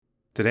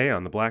Today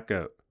on The Black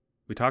Goat,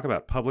 we talk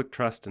about public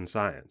trust in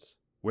science.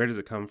 Where does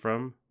it come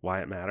from,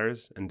 why it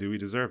matters, and do we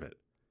deserve it?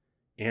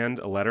 And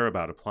a letter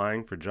about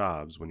applying for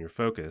jobs when your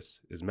focus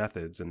is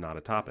methods and not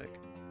a topic.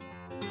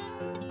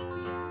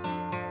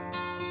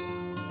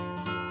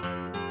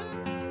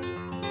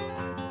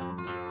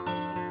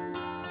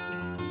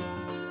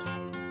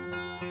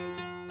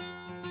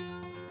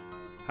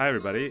 Hi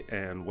everybody,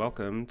 and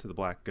welcome to The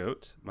Black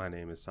Goat. My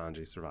name is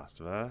Sanjay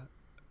Srivastava.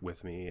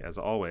 With me, as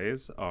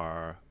always,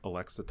 are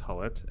Alexa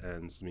Tullett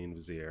and Samin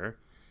Vazir.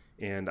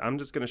 And I'm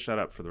just going to shut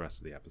up for the rest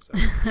of the episode.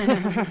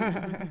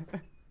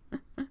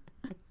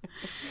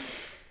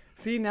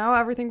 See, now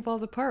everything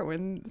falls apart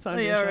when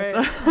Sanjay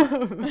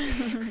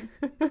shuts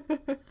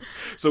up.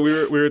 So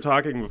we were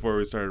talking before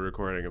we started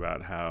recording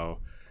about how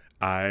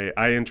I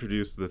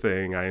introduced the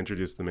thing, I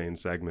introduced the main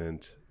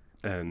segment.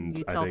 And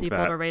you tell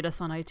people to rate us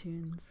on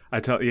iTunes.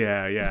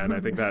 And I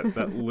think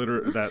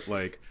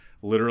that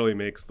literally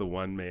makes the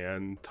one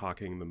man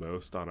talking the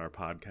most on our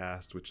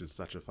podcast, which is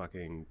such a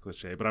fucking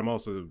cliche. But I'm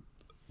also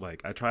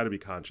I try to be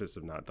conscious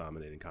of not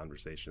dominating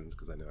conversations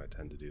because I know I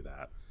tend to do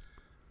that.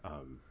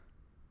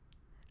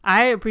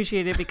 I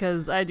appreciate it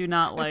because I do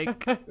not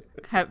like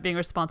being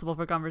responsible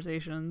for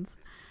conversations.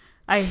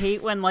 I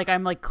hate when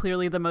I'm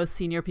clearly the most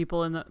senior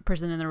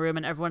person in the room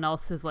and everyone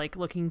else is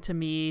looking to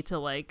me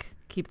to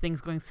keep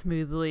things going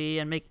smoothly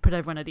and put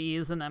everyone at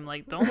ease, and I'm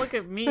like, don't look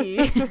at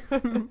me.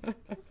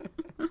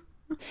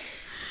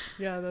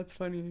 Yeah, that's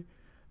funny.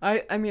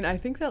 I mean, I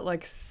think that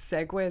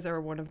segues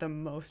are one of the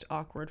most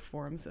awkward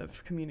forms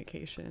of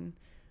communication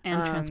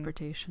and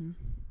transportation.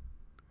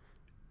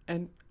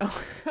 And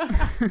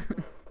that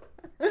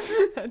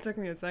took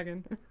me a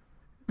second.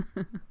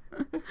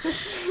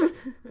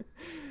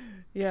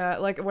 Yeah,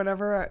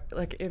 whenever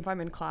if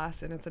I'm in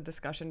class and it's a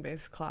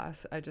discussion-based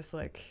class, I just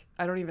I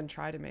don't even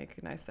try to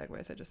make nice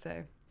segues. I just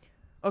say,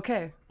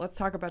 okay, let's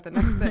talk about the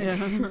next thing.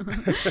 Yeah.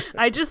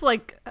 I just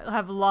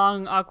have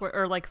long awkward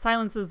or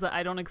silences that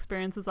I don't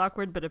experience as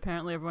awkward, but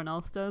apparently everyone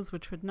else does,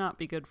 which would not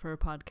be good for a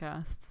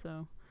podcast.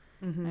 So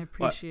I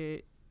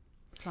appreciate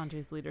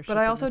Sanjay's leadership. But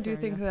I also do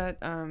think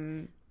that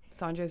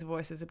Sanjay's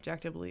voice is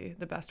objectively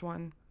the best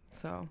one.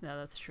 So yeah,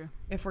 that's true.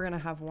 If we're gonna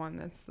have one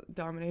that's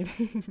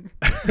dominating.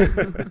 I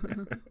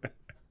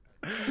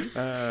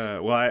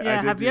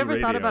did have you ever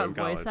thought about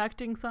voice voice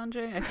acting,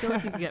 Sanjay? I feel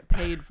like you could get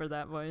paid for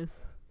that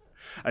voice.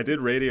 I did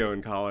radio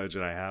in college,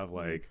 and I have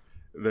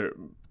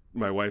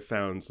my wife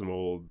found some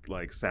old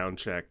sound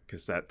check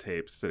cassette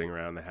tapes sitting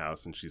around the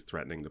house, and she's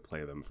threatening to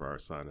play them for our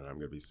son, and I'm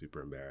gonna be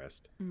super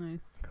embarrassed.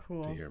 Nice,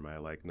 cool to hear my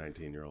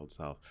 19-year-old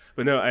self.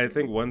 But no, I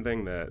think one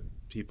thing that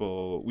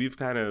we've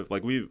kind of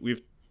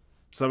we've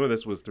some of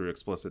this was through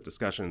explicit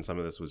discussion, some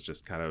of this was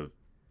just kind of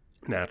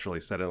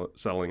naturally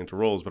settling into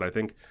roles. But I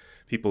think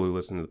people who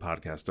listen to the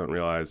podcast don't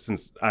realize,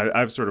 since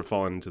I've sort of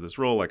fallen into this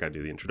role, I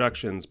do the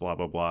introductions, blah,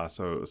 blah, blah.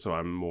 So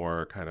I'm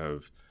more kind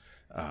of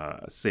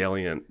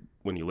salient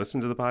when you listen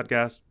to the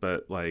podcast.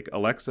 But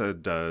Alexa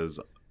does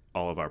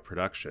all of our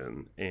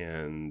production,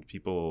 and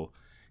people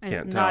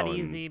can't tell. It's not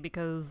easy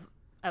because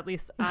at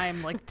least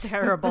I'm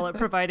terrible at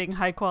providing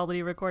high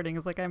quality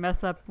recordings. I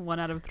mess up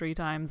 1 out of 3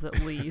 times at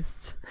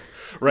least.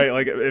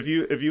 Right. If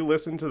you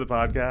listen to the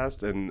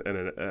podcast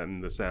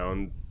and the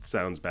sound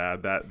sounds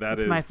bad, that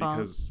is my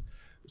because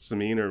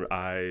Samin or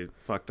I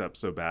fucked up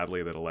so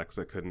badly that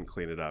Alexa couldn't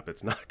clean it up.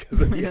 It's not because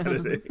of the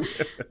editing.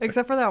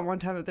 Except for that one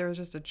time that there was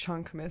just a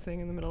chunk missing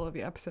in the middle of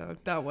the episode.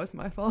 That was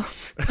my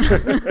fault.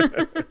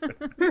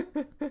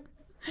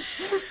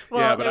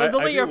 Well, it was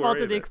only your fault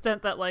to the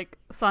extent that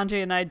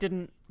Sanjay and I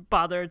didn't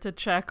bother to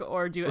check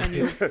or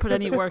put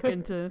any work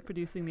into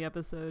producing the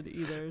episode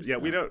either. Yeah,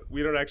 so.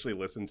 we don't actually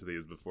listen to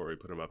these before we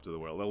put them up to the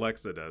world.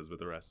 Alexa does with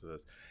the rest of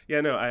us.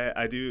 Yeah, no,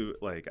 I do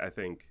I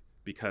think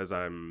because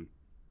I'm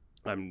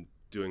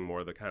doing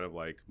more the kind of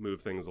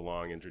move things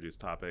along, introduce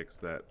topics,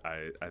 that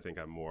I think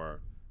I'm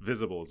more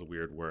visible is a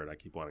weird word. I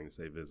keep wanting to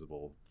say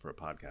visible for a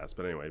podcast,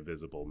 but anyway,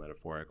 visible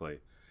metaphorically,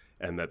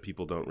 and that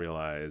people don't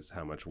realize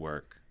how much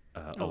work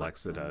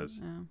Alexa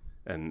does. Yeah.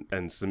 And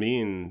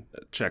Samin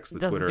checks the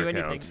Doesn't Twitter do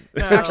account.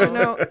 No. Actually,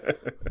 no.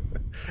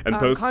 And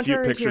posts cute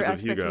contrary to pictures your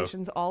of Hugo.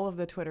 expectations, all of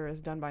the Twitter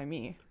is done by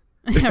me.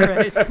 Yeah,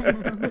 right.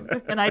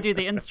 And I do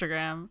the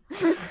Instagram.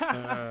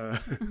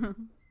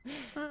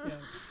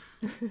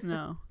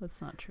 No,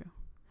 that's not true.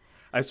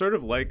 I sort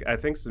of I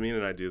think Samin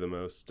and I do the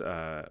most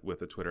with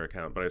the Twitter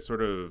account, but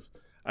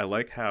I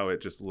like how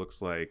it just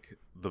looks like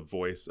the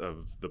voice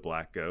of the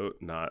Black Goat,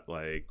 not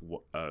a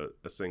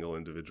single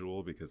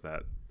individual, because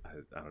that,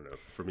 I don't know,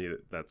 for me,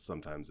 that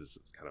sometimes is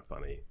kind of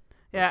funny.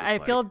 Yeah, I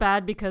feel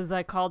bad because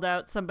I called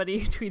out somebody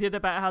who tweeted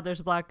about how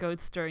there's black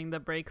goats during the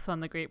breaks on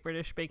the Great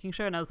British Baking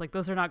Show, and I was like,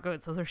 those are not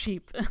goats, those are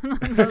sheep. And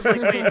I was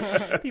like,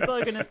 wait, people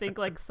are going to think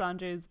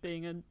Sanjay's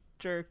being a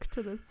jerk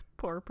to this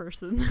poor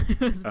person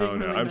who's being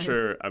really nice.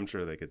 I'm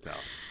sure they could tell.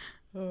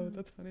 Oh,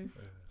 that's funny.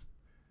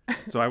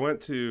 So I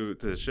went to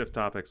shift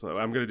topics. I'm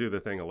going to do the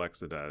thing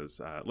Alexa does.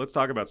 Let's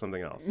talk about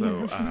something else.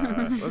 So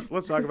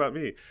let's talk about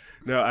me.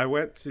 No, I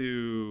went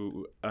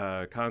to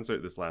a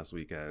concert this last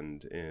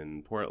weekend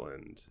in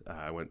Portland.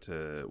 I went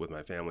with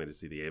my family to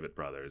see the Avett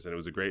Brothers, and it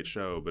was a great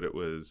show. But it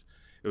was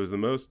the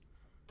most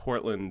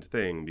Portland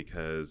thing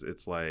because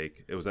it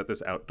was at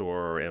this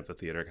outdoor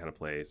amphitheater kind of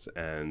place,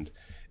 and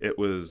it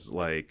was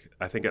like,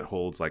 I think it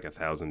holds like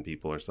 1,000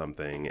 people or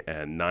something,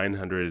 and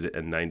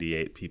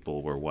 998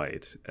 people were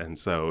white, and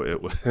so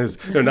it was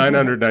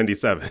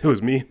 997. It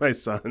was me, my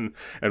son,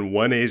 and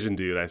one Asian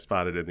dude I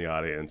spotted in the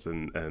audience,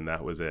 and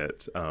that was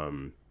it.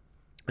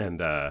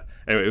 Anyway,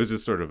 it was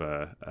just sort of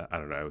I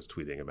don't know, I was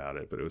tweeting about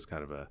it, but it was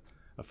kind of a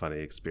funny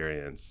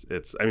experience.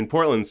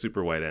 Portland's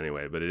super white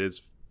anyway, but it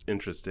is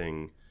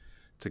interesting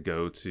to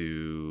go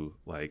to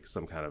like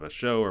some kind of a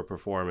show or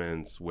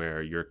performance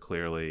where you're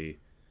clearly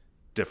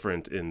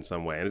different in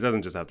some way, and it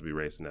doesn't just have to be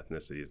race and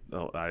ethnicity.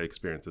 I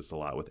experience this a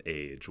lot with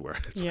age, where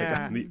it's like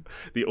I'm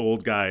the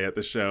old guy at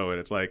the show, and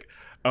it's like,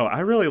 oh,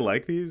 I really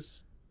like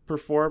these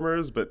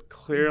performers, but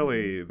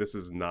clearly this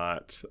is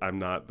not, I'm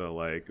not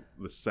the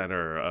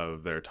center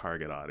of their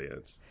target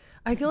audience.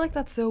 I feel like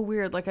that's so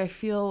weird. Like, I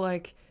feel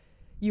like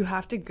you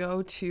have to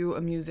go to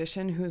a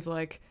musician who's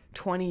like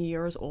 20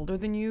 years older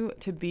than you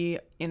to be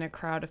in a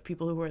crowd of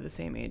people who are the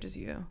same age as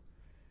you.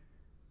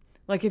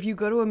 Like, if you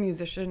go to a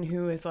musician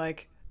who is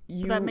like,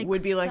 you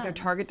would be like their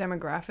target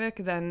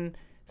demographic, then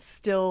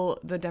still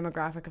the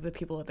demographic of the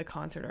people at the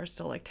concert are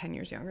still like 10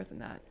 years younger than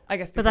that. I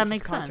guess because but that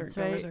makes concert sense,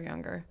 right? goers are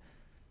younger.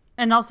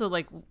 And also,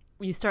 like,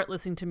 you start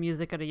listening to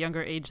music at a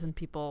younger age than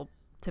people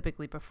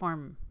typically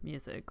perform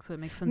music, so it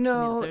makes sense to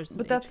me that there's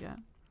an age gap.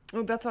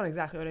 Well, that's not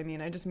exactly what I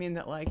mean. I just mean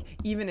that, like,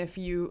 even if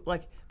you,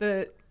 like,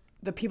 the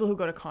people who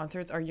go to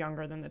concerts are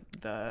younger than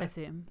the I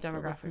see.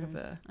 demographic of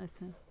the... I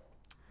see.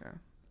 Yeah,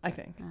 I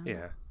think.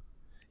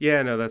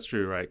 Yeah, no, that's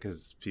true, right?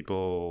 Because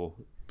people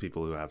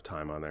who have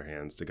time on their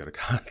hands to go to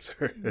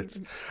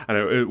concerts. I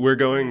know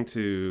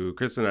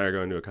Chris and I are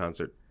going to a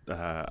concert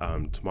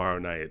tomorrow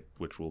night,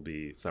 which will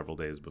be several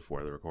days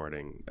before the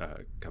recording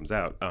comes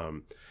out.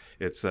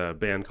 It's a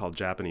band called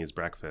Japanese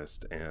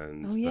Breakfast,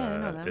 and I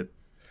know them.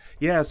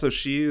 Yeah, so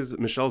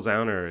Michelle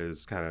Zauner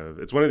is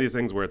it's one of these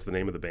things where it's the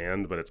name of the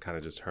band, but it's kind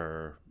of just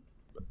her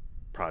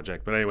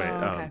project. But anyway,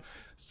 okay.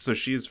 So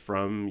she's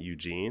from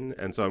Eugene,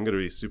 and so I'm going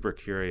to be super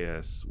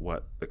curious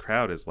what the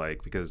crowd is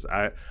like, because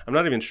I'm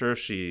not even sure if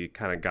she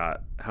kind of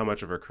got how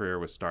much of her career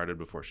was started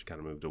before she kind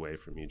of moved away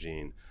from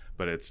Eugene,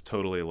 but it's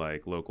totally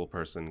like local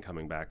person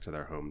coming back to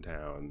their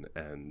hometown,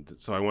 and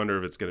so I wonder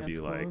if it's going to be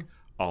cool. Like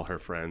all her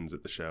friends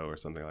at the show or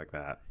something like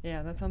that.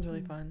 Yeah, that sounds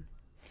really fun.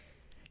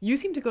 You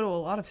seem to go to a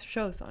lot of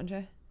shows,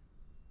 Sanjay.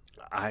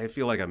 I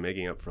feel like I'm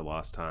making up for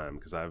lost time,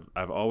 because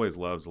I've always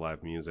loved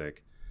live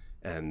music,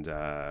 and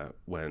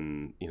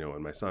when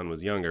my son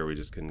was younger, we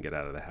just couldn't get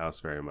out of the house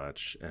very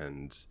much,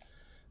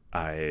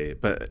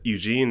 but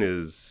Eugene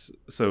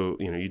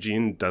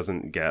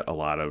doesn't get a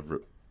lot of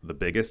the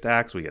biggest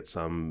acts. We get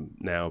some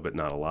now, but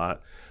not a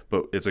lot.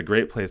 But it's a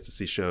great place to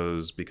see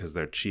shows because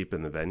they're cheap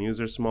and the venues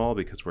are small,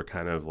 because we're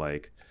kind of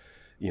like,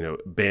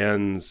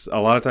 bands, a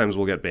lot of times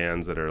we'll get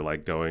bands that are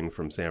like going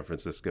from San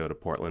Francisco to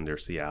Portland or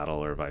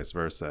Seattle or vice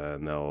versa,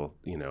 and they'll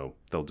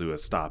do a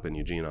stop in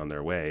Eugene on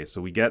their way. So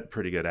we get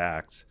pretty good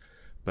acts,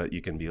 but you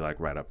can be like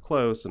right up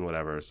close and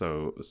whatever.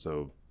 So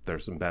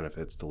there's some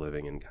benefits to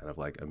living in kind of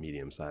like a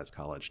medium-sized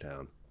college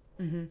town.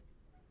 Mm-hmm.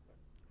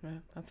 Yeah,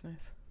 that's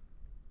nice.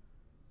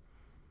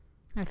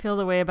 I feel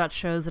the way about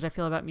shows that I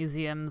feel about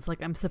museums.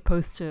 Like, I'm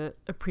supposed to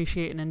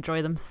appreciate and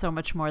enjoy them so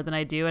much more than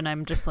I do, and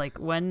I'm just like,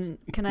 when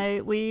can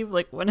I leave?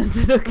 Like, when is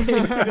it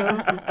okay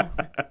to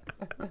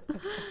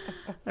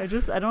go?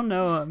 I don't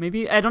know.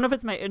 Maybe, I don't know if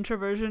it's my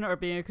introversion or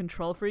being a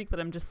control freak, that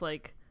I'm just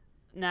like,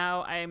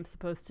 now I am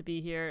supposed to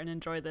be here and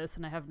enjoy this,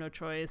 and I have no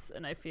choice,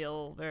 and I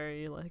feel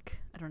very,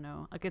 like, I don't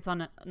know, like it's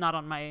not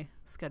on my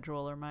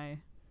schedule or my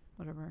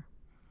whatever.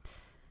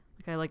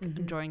 Like, I like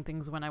enjoying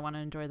things when I want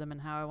to enjoy them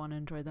and how I want to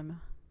enjoy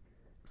them.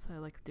 So I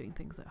like doing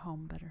things at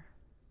home better.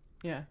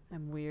 Yeah.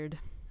 I'm weird.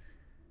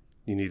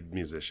 You need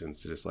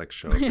musicians to just like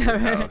show up in your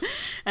house.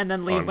 And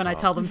then leave when I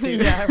tell them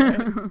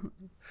to.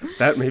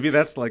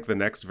 That's like the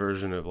next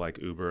version of like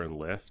Uber and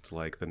Lyft.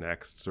 Like the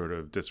next sort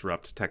of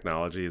disrupt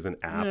technology is an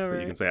app that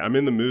you can say, I'm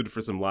in the mood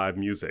for some live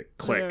music.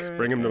 Click.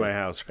 Bring him to my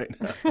house right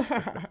now.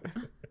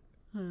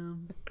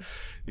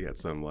 You got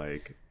some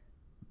like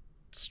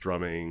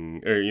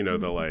strumming, or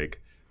the like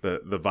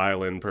the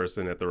violin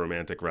person at the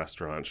romantic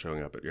restaurant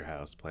showing up at your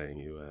house playing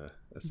you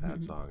a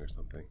sad song or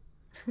something.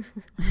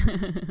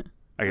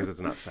 I guess it's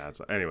not sad.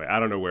 So anyway,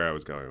 I don't know where I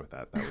was going with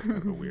that. That was kind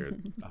of a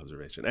weird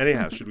observation.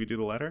 Anyhow, should we do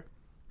the letter?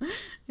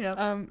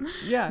 Yeah.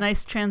 Yeah.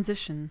 Nice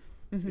transition.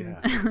 Yeah.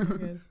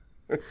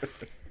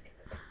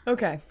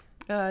 Okay.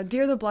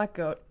 Dear the Black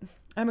Goat,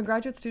 I'm a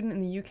graduate student in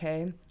the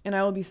UK, and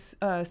I will be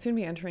soon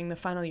be entering the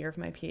final year of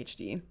my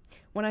PhD.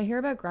 When I hear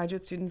about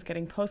graduate students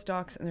getting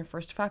postdocs in their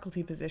first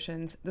faculty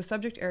positions, the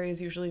subject area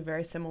is usually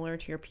very similar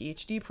to your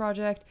PhD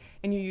project,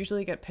 and you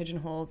usually get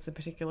pigeonholed as a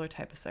particular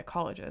type of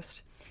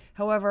psychologist.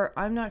 However,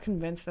 I'm not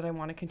convinced that I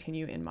want to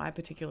continue in my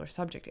particular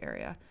subject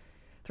area.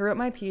 Throughout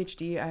my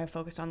PhD, I have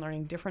focused on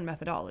learning different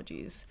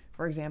methodologies.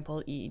 For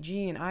example,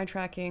 EEG and eye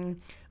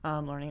tracking,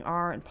 learning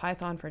R and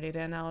Python for data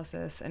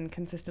analysis, and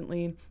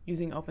consistently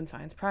using open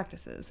science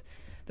practices.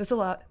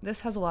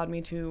 This has allowed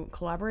me to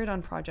collaborate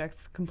on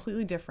projects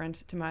completely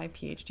different to my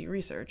PhD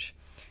research.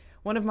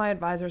 One of my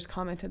advisors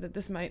commented that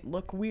this might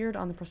look weird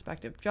on the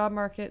prospective job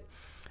market,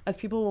 as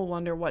people will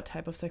wonder, what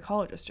type of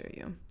psychologist are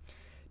you?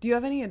 Do you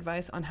have any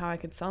advice on how I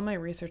could sell my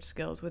research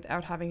skills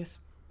without having a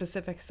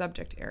specific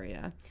subject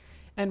area?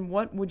 And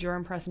what would your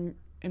impression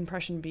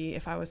be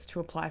if I was to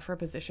apply for a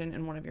position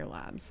in one of your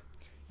labs?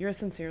 Yours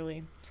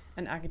sincerely,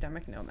 an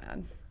academic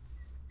nomad.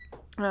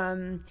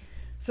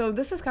 So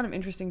this is kind of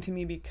interesting to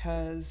me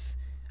because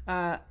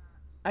I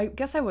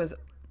guess I was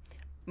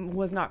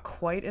not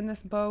quite in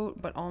this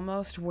boat, but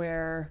almost,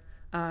 where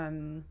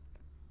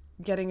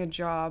getting a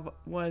job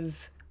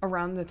was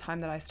around the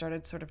time that I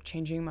started sort of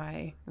changing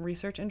my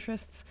research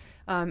interests.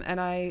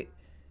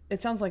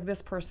 It sounds like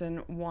this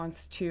person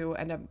wants to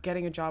end up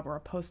getting a job or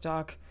a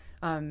postdoc,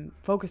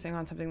 focusing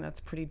on something that's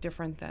pretty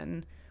different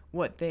than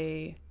what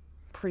they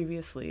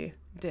previously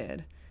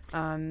did.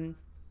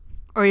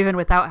 Or even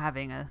without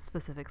having a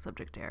specific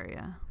subject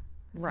area.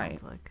 Right.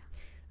 Sounds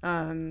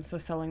like. So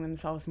selling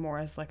themselves more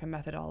as like a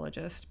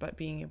methodologist, but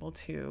being able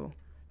to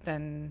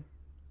then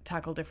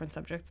tackle different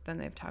subjects than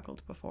they've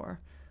tackled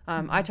before.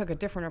 I took a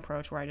different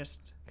approach where I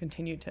just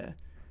continued to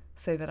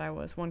say that I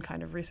was one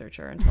kind of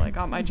researcher until I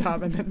got my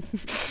job, and then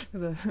it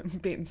was a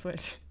bait and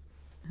switch.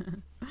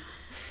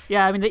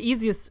 Yeah, I mean, the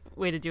easiest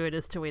way to do it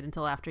is to wait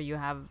until after you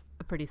have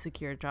a pretty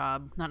secure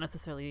job, not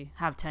necessarily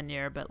have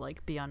tenure, but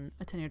like be on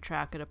a tenure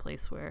track at a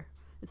place where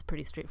it's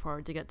pretty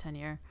straightforward to get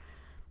tenure.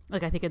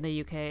 Like I think in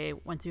the UK,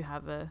 once you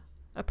have a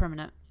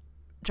permanent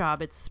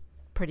job, it's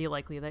pretty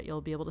likely that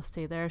you'll be able to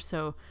stay there.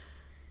 So,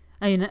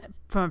 I mean,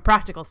 from a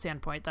practical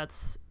standpoint,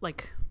 that's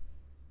like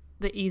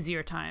the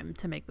easier time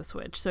to make the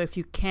switch. So if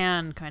you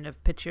can kind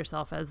of pitch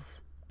yourself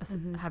as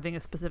having a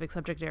specific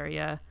subject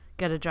area,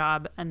 get a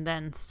job, and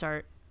then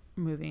start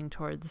moving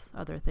towards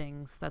other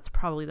things, that's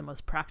probably the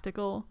most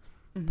practical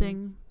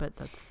thing. But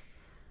that's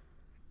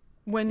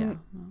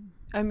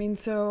I mean,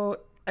 so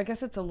I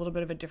guess it's a little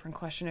bit of a different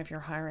question if you're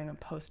hiring a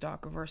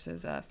postdoc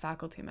versus a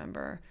faculty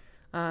member.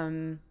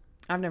 I've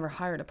never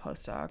hired a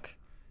postdoc.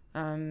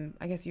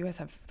 I guess you guys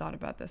have thought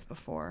about this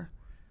before.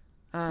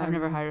 I've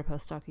never hired a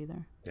postdoc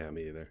either. Yeah,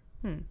 me either.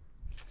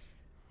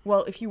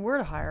 Well, if you were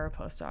to hire a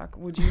postdoc,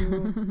 would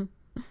you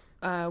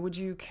would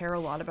you care a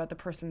lot about the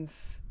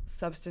person's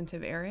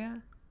substantive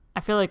area? I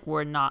feel like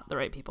we're not the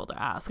right people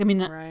to ask. I mean,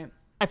 Right.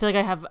 I feel like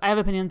I have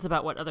opinions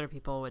about what other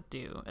people would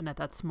do, and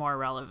that's more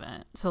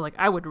relevant. So like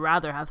I would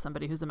rather have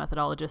somebody who's a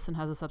methodologist and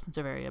has a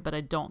substantive area, but I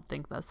don't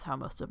think that's how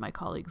most of my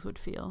colleagues would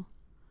feel.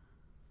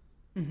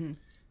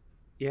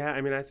 Yeah,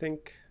 I mean, I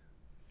think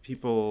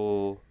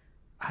people,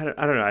 I don't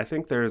know. I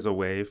think there's a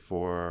way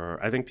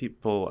I think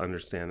people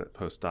understand that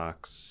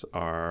postdocs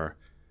are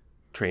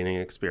training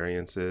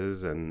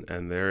experiences, and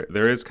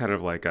there is kind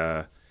of like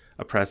a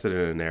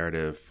precedent and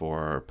narrative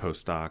for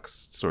postdocs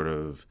sort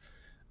of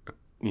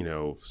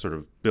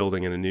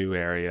building in a new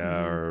area,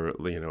 or,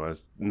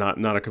 as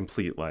not a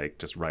complete, like,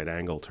 just right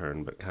angle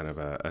turn, but kind of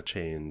a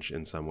change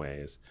in some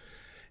ways.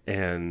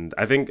 And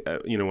I think,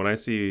 when I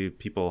see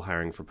people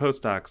hiring for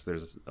postdocs,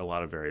 there's a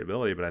lot of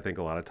variability, but I think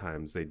a lot of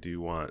times they do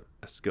want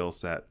a skill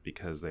set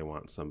because they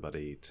want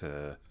somebody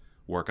to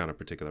work on a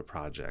particular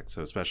project.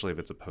 So especially if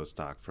it's a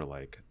postdoc for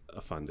like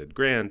a funded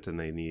grant and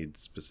they need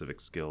specific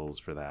skills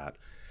for that.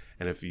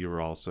 And if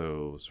you're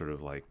also sort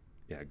of like,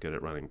 good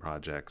at running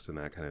projects and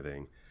that kind of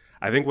thing.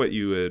 I think what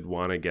you would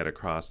want to get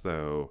across,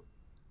 though,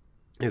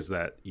 is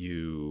that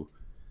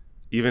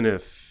even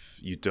if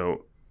you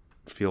don't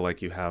feel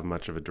like you have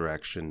much of a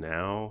direction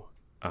now,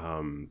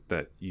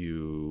 that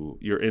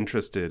you're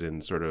interested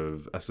in sort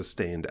of a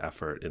sustained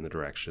effort in the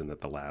direction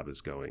that the lab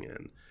is going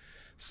in.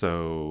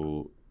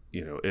 So,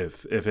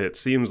 if it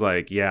seems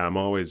like, I'm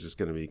always just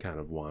going to be kind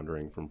of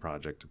wandering from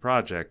project to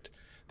project,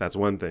 that's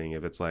one thing.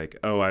 If it's like,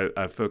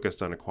 I've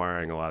focused on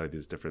acquiring a lot of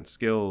these different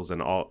skills, and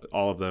all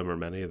of them or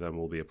many of them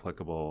will be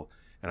applicable,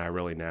 and I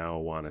really now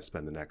want to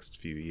spend the next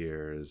few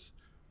years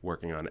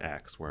working on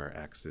X, where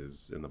X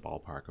is in the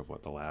ballpark of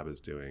what the lab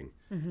is doing.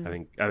 I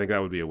think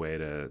that would be a way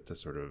to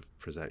sort of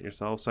present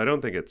yourself. So I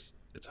don't think it's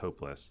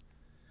hopeless.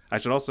 I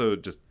should also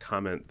just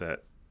comment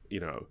that,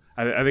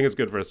 I think it's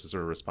good for us to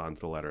sort of respond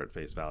to the letter at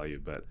face value,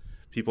 but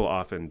people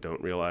often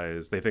don't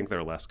realize, they think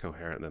they're less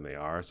coherent than they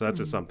are. So that's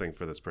just something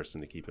for this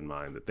person to keep in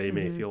mind, that they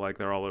may feel like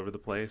they're all over the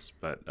place,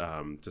 but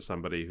to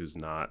somebody who's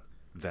not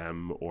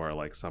them, or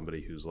like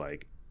somebody who's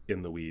like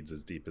in the weeds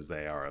as deep as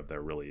they are of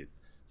their really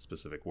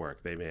specific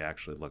work, they may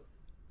actually look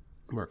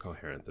more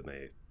coherent than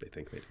they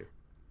think they do.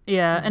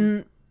 Yeah,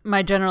 and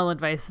my general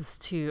advice is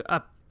to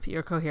up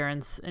your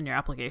coherence in your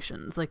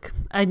applications. Like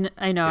I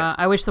know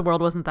I wish the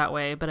world wasn't that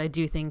way, but I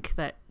do think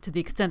that to the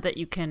extent that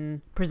you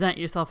can present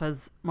yourself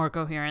as more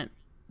coherent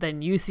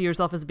than you see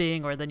yourself as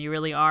being or than you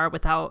really are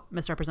without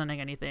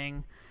misrepresenting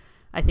anything,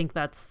 I think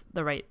that's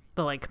the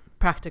like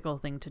practical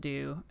thing to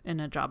do in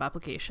a job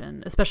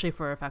application, especially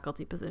for a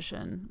faculty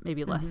position,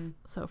 maybe less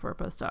so for a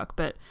postdoc.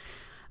 But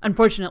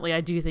unfortunately,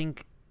 I do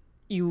think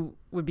it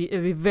would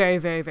be very,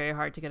 very, very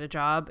hard to get a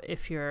job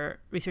if your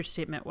research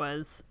statement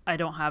was, I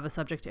don't have a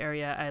subject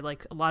area. I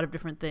like a lot of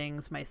different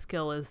things. My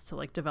skill is to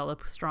like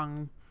develop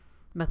strong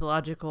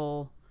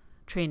methodological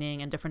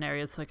training in different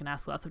areas so I can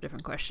ask lots of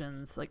different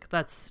questions. Like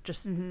that's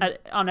just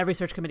on every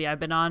search committee I've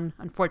been on,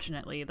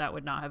 unfortunately, that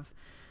would not have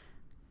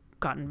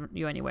gotten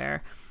you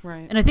anywhere.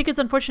 Right. And I think it's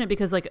unfortunate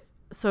because like,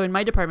 so in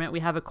my department, we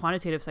have a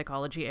quantitative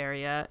psychology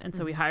area. And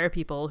so we hire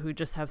people who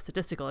just have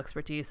statistical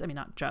expertise. I mean,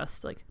 not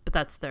just like, but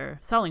that's their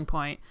selling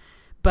point.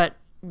 But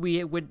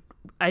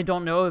I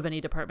don't know of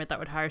any department that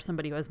would hire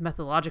somebody who has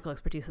methodological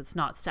expertise. It's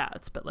not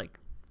stats, but like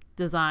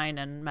design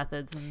and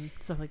methods and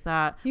stuff like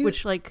that,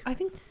 which like, I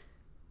think,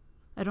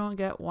 I don't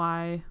get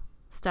why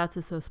stats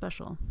is so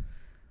special.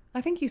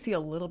 I think you see a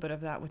little bit of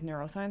that with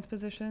neuroscience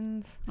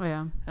positions. Oh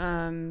yeah.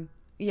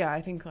 Yeah,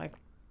 I think like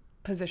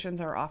positions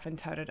are often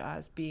touted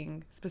as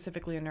being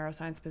specifically a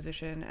neuroscience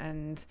position,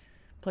 and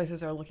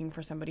places are looking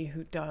for somebody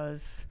who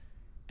does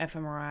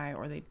fMRI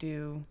or they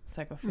do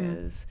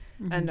psychophys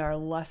and are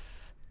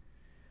less.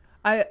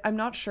 I'm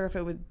not sure if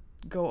it would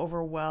go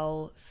over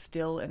well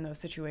still in those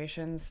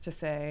situations to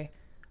say,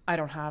 I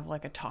don't have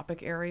like a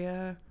topic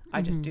area.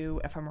 I just do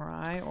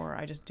fMRI or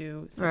I just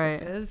do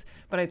psychophys.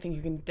 But I think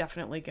you can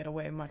definitely get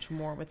away much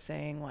more with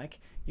saying like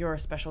your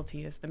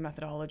specialty is the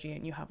methodology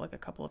and you have like a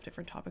couple of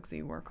different topics that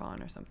you work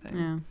on or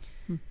something.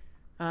 Yeah.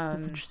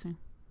 That's interesting.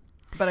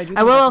 But I do.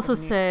 I will also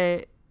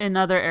say in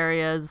other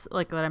areas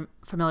like that I'm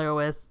familiar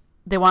with,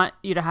 they want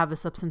you to have a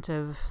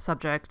substantive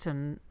subject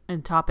and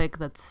topic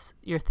that's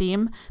your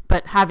theme,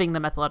 but having the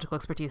methodological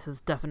expertise is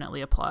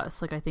definitely a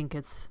plus. Like I think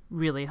it's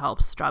really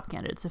helps job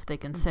candidates if they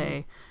can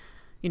say,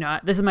 you know,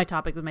 this is my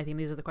topic, this is my theme,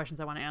 these are the questions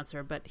I want to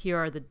answer, but here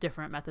are the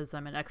different methods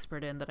I'm an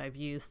expert in that I've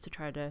used to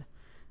try to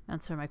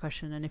answer my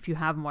question. And if you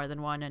have more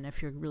than one and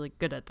if you're really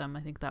good at them,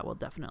 I think that will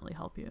definitely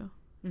help you.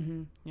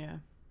 Yeah.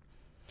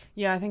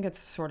 Yeah, I think it's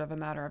sort of a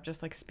matter of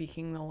just like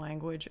speaking the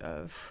language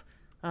of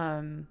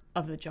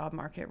the job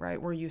market, right?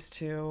 We're used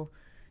to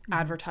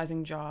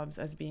advertising jobs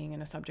as being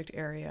in a subject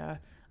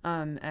area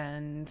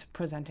and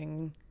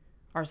presenting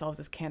ourselves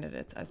as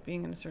candidates as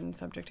being in a certain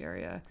subject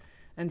area.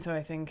 And so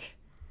I think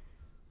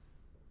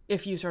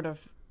if you sort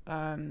of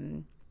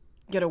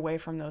get away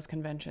from those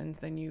conventions,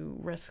 then you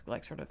risk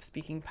like sort of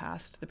speaking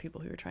past the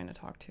people who you're trying to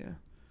talk to.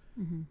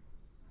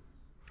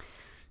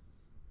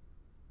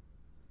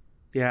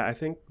 Yeah, I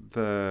think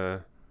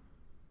there's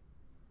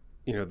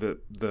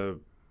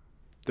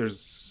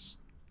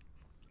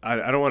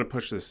I don't want to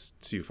push this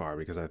too far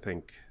because I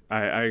think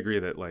I agree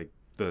that like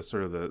the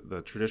sort of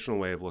the traditional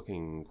way of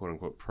looking quote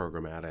unquote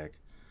programmatic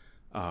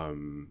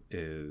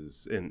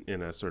is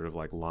in a sort of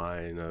like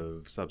line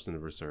of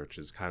substantive research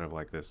is kind of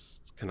like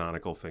this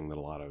canonical thing that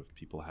a lot of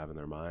people have in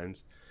their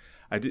minds.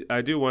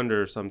 I do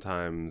wonder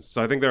sometimes.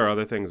 So I think there are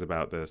other things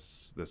about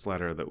this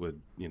letter that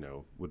would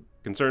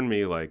concern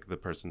me, like the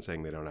person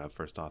saying they don't have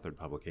first authored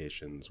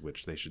publications,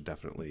 which they should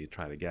definitely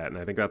try to get. And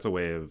I think that's a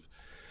way of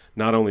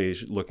not only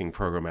looking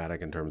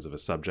programmatic in terms of a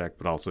subject,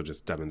 but also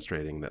just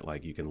demonstrating that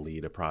like you can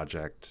lead a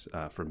project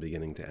from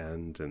beginning to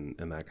end and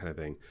that kind of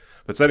thing.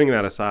 But setting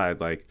that aside,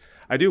 like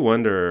I do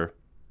wonder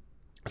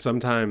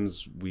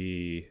sometimes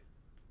we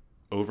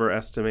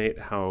overestimate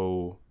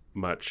how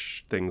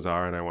much things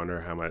are, and I wonder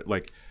how much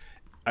like.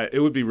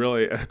 It would be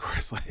really, of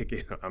course,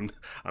 like, I'm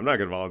not going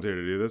to volunteer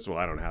to do this. Well,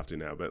 I don't have to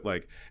now, but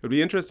like, it would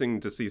be interesting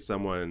to see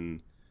someone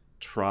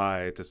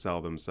try to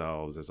sell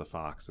themselves as a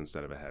fox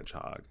instead of a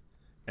hedgehog,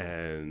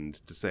 and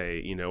to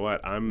say, you know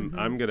what, I'm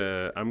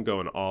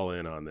going all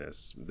in on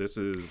this. This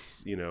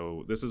is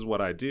what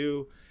I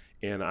do,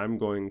 and I'm not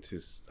going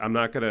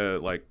to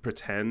like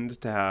pretend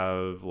to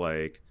have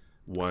like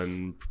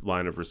one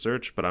line of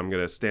research, but I'm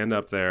going to stand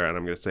up there and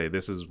I'm going to say,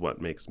 this is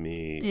what makes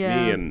me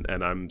me, and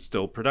I'm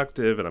still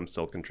productive and I'm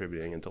still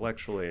contributing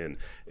intellectually. And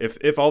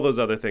if all those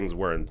other things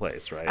were in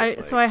place,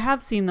 right? So I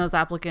have seen those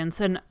applicants,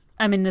 and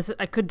I mean,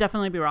 I could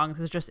definitely be wrong. This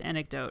is just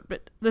anecdote,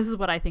 but this is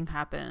what I think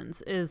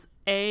happens is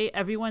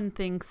everyone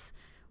thinks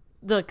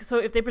so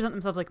if they present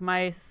themselves like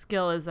my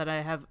skill is that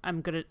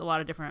I'm good at a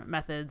lot of different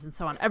methods and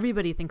so on.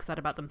 Everybody thinks that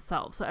about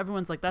themselves. So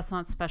everyone's like, that's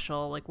not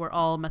special. Like we're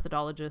all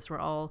methodologists. We're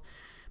all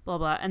blah,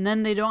 blah. And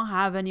then they don't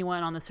have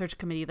anyone on the search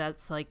committee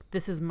that's like,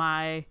 this is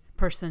my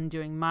person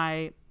doing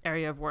my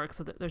area of work.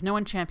 So that there's no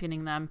one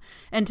championing them.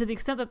 And to the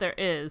extent that there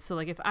is, so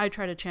like if I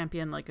try to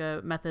champion like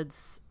a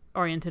methods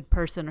oriented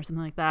person or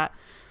something like that,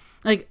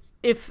 like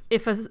if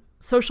a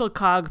social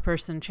cog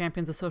person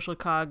champions a social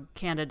cog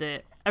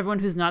candidate, everyone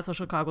who's not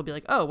social cog will be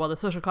like, oh, well, the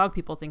social cog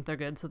people think they're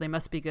good, so they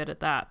must be good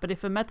at that. But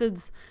if a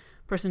methods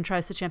person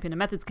tries to champion a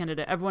methods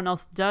candidate, everyone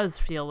else does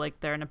feel like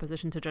they're in a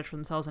position to judge for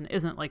themselves and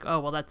isn't like, oh,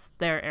 well, that's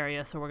their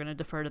area, so we're going to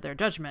defer to their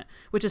judgment,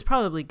 which is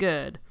probably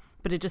good.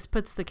 But it just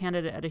puts the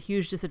candidate at a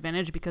huge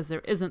disadvantage because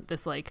there isn't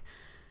this like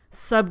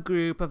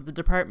subgroup of the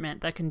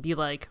department that can be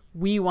like,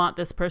 we want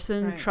this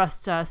person, Right.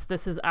 trust us,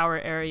 this is our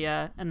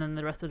area, and then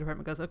the rest of the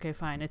department goes, okay,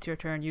 fine, it's your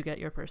turn, you get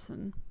your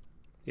person.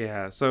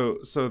 Yeah. So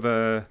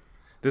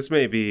this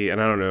may be,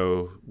 and I don't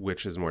know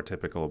which is more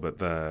typical, but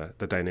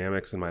the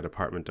dynamics in my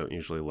department don't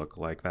usually look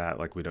like that.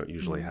 Like we don't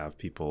usually have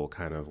people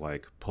kind of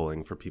like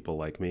pulling for people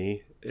like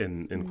me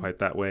in quite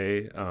that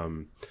way.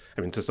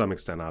 I mean, to some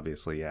extent,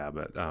 obviously, yeah,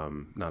 but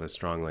not as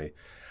strongly.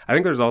 I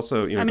think there's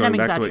also, you know, I mean,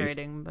 going I'm back to what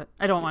exaggerating, but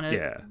I don't want to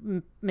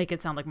Yeah. make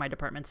it sound like my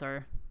departments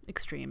are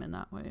extreme in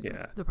that way.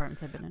 Yeah. The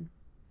departments I've been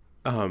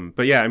in.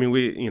 But yeah, I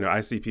mean,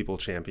 I see people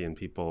champion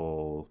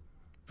people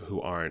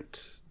who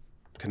aren't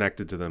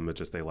connected to them, but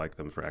just they like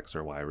them for X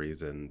or Y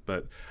reason.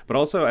 But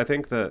also, I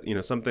think that, you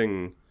know,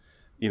 something,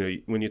 you know,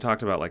 when you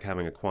talked about like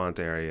having a quant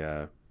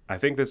area, I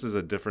think this is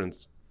a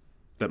difference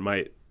that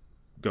might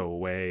go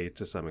away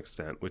to some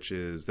extent, which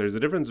is there's a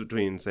difference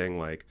between saying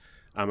like,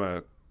 I'm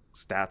a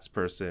stats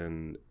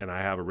person and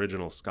I have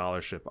original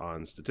scholarship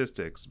on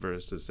statistics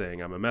versus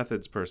saying I'm a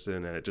methods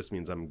person and it just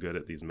means I'm good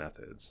at these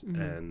methods.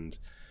 Mm-hmm. And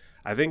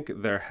I think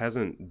there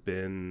hasn't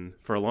been,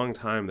 for a long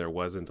time, there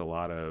wasn't a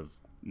lot of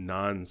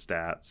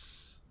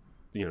non-stats,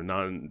 you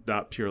know,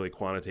 not purely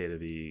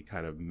quantitative-y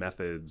kind of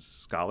methods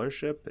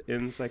scholarship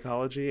in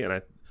psychology.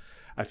 And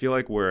I feel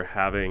like we're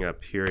having a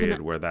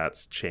period where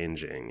that's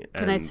changing.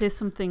 Can I say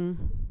something?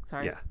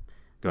 Sorry. Yeah.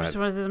 Go I ahead. just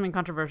want to say something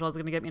controversial. It's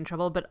going to get me in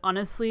trouble. But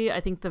honestly, I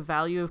think the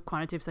value of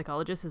quantitative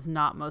psychologists is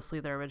not mostly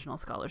their original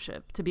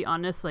scholarship. To be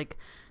honest, like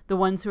the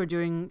ones who are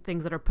doing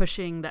things that are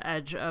pushing the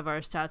edge of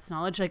our stats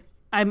knowledge, like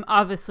I'm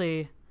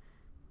obviously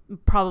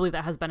probably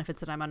that has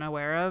benefits that I'm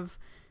unaware of.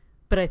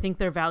 But I think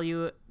their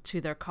value to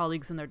their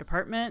colleagues in their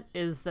department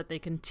is that they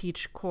can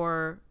teach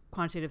core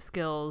quantitative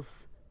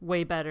skills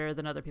way better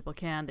than other people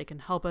can. They can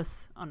help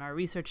us on our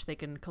research. They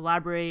can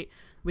collaborate.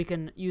 We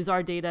can use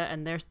our data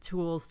and their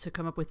tools to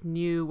come up with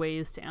new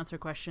ways to answer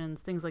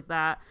questions, things like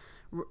that.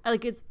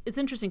 Like it's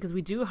interesting because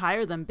we do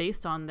hire them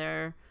based on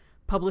their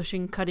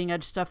publishing cutting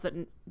edge stuff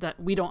that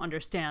we don't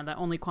understand, that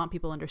only quant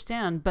people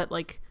understand. But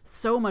like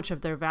so much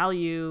of their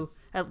value,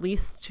 at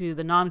least to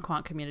the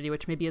non-quant community,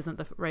 which maybe isn't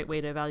the right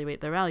way to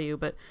evaluate their value,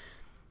 but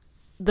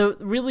the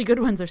really good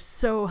ones are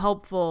so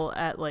helpful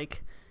at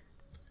like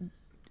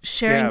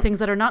sharing things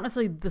that are not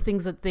necessarily the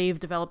things that they've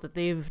developed, that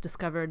they've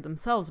discovered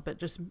themselves, but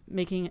just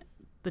making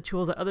the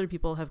tools that other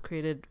people have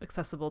created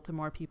accessible to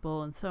more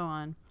people and so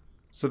on.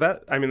 So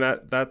that, I mean,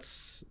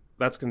 that's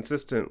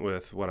consistent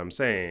with what I'm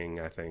saying,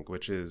 I think,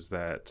 which is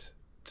that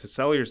to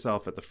sell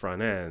yourself at the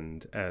front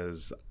end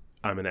as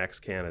I'm an X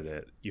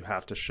candidate, you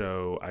have to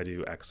show I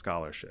do X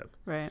scholarship.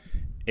 Right.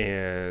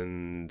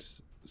 And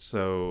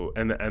so,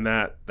 and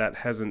that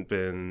hasn't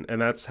been, and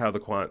that's how the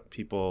quant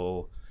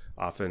people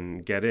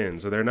often get in.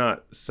 So they're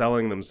not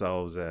selling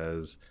themselves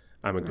as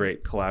I'm a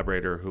great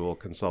collaborator who will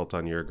consult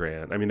on your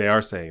grant. I mean, they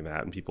are saying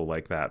that and people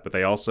like that, but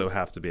they also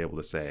have to be able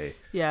to say,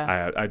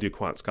 I do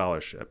quant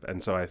scholarship.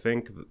 And so I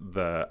think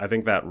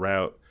that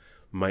route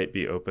might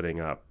be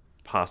opening up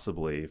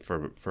possibly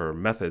for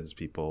methods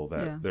people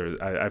that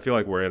I feel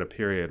like we're in a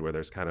period where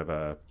there's kind of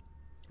a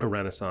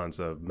renaissance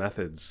of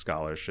methods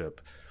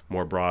scholarship,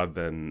 more broad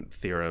than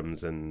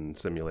theorems and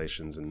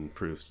simulations and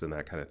proofs and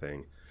that kind of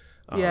thing.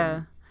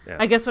 Yeah.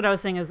 I guess what I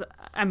was saying is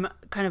I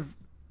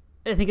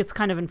think it's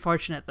kind of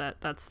unfortunate that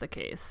that's the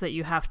case, that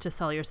you have to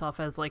sell yourself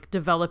as like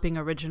developing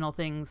original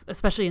things,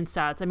 especially in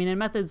stats. I mean, in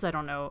methods, I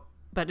don't know,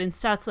 but in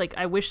stats, like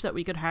I wish that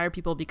we could hire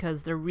people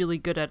because they're really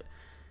good at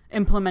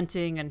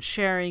implementing and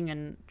sharing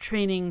and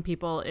training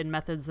people in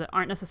methods that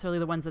aren't necessarily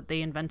the ones that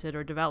they invented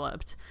or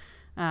developed.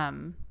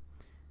 I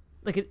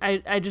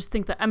just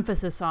think the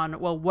emphasis on,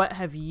 well, what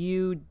have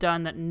you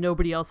done that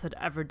nobody else had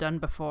ever done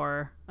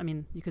before? I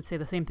mean, you could say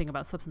the same thing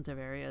about substantive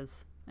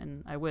areas,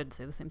 and I would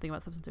say the same thing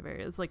about substantive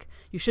areas. Like,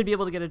 you should be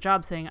able to get a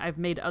job saying, I've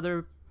made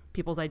other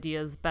people's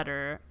ideas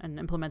better and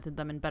implemented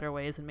them in better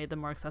ways and made them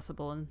more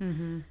accessible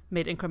and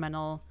made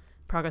incremental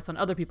progress on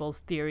other people's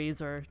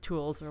theories or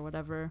tools or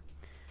whatever.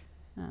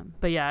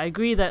 But yeah, I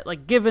agree that,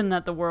 like, given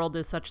that the world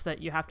is such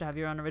that you have to have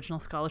your own original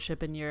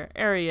scholarship in your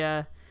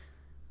area,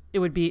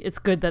 it's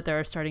good that there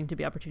are starting to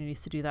be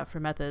opportunities to do that for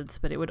methods,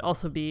 but it would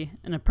also be,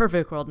 in a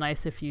perfect world,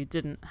 nice if you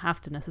didn't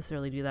have to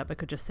necessarily do that, but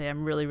could just say,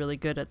 I'm really, really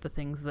good at the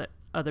things that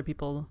other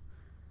people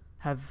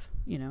have,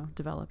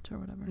 developed or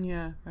whatever.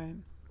 Yeah, right.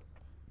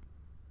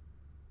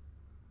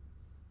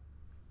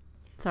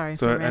 Sorry.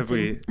 So have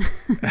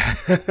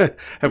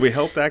we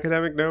helped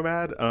Academic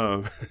Nomad?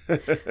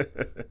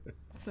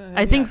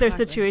 I think their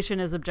situation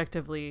is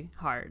objectively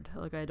hard.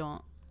 Like, I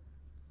don't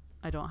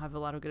have a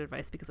lot of good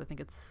advice because I think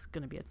it's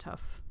going to be a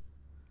tough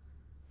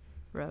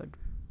road.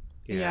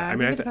 Yeah, I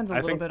think it depends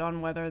a little bit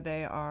on whether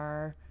they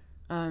are.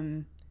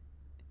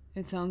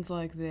 It sounds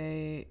like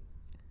they're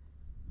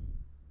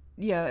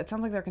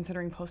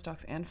considering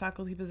postdocs and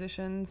faculty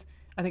positions.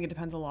 I think it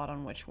depends a lot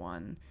on which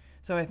one.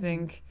 So I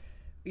think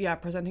yeah,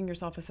 presenting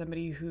yourself as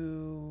somebody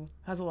who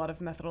has a lot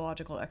of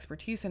methodological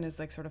expertise and is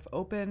like sort of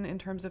open in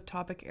terms of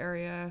topic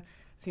area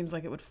seems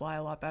like it would fly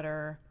a lot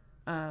better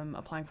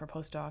applying for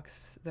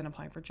postdocs than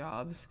applying for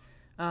jobs.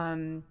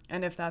 And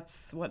if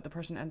that's what the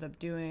person ends up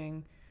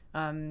doing,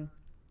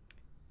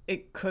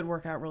 it could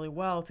work out really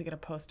well to get a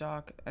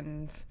postdoc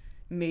and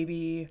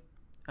maybe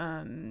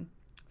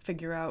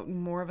figure out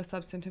more of a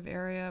substantive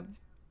area,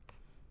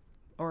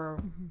 or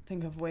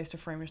think of ways to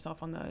frame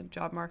yourself on the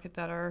job market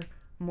that are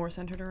more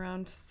centered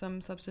around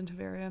some substantive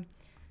area.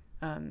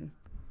 But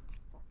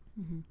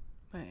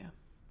yeah.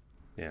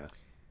 Yeah.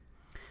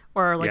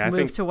 Or like Yeah, I move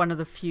think- to one of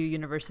the few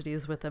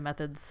universities with a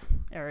methods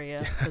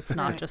area that's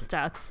not Right. just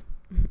stats.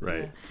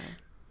 Right. Yeah.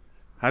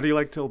 How do you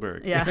like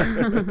Tilburg? Yeah.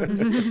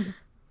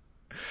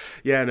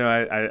 Yeah, no,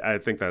 I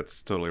think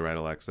that's totally right,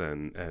 Alexa.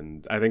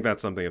 And I think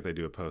that's something, if they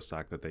do a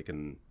postdoc, that they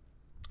can,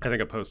 I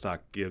think a postdoc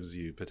gives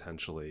you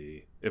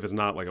potentially, if it's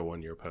not like a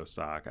 1-year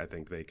postdoc, I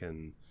think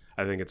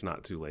it's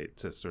not too late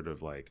to sort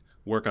of like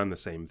work on the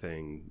same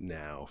thing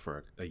now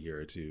for a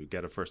year or two,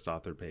 get a first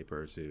authored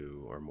paper or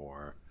two or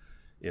more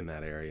in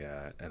that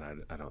area. And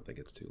I don't think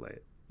it's too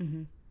late.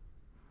 Mm-hmm.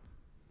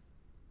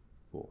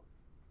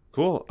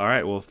 Cool. All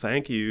right. Well,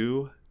 thank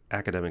you,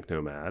 Academic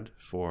Nomad,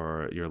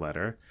 for your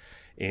letter.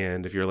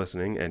 And if you're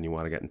listening and you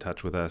want to get in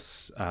touch with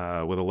us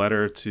with a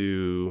letter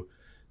to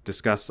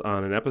discuss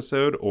on an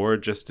episode, or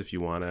just if you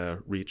want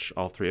to reach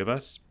all three of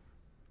us,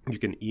 you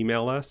can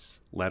email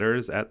us,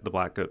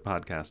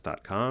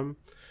 letters@theblackgoatpodcast.com.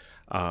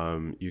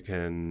 You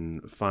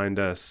can find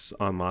us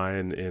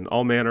online in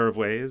all manner of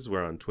ways.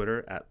 We're on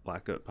Twitter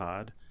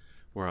 @BlackGoatPod.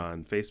 We're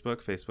on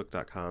Facebook,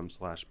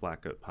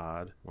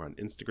 facebook.com/BlackGoatPod. We're on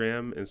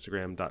Instagram,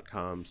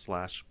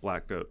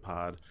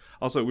 instagram.com/BlackGoatPod.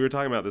 Also, we were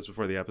talking about this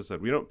before the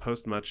episode. We don't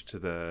post much to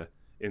the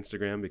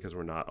Instagram because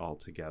we're not all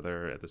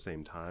together at the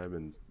same time.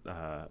 And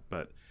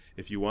but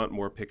if you want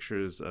more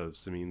pictures of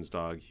Samin's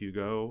dog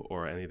Hugo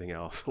or anything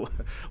else,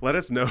 let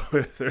us know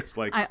if there's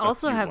like I stuff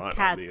also you have want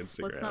on the cats.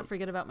 Instagram. Let's not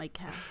forget about my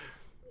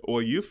cats.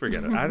 Well, you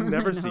forget it. I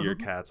never I see know. your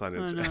cats on I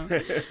know.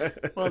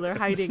 Instagram. Well, they're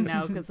hiding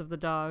now because of the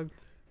dog.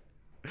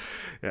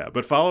 Yeah,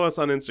 but follow us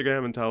on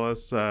Instagram and tell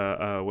us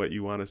what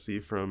you want to see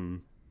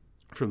from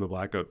the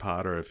Black Goat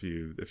Pod, or if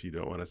you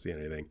don't want to see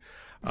anything.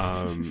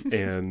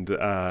 And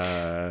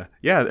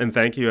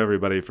thank you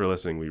everybody for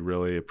listening. We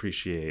really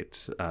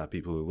appreciate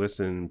people who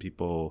listen,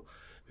 people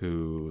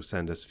who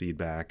send us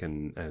feedback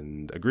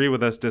and agree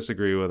with us,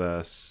 disagree with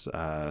us,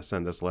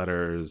 send us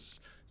letters.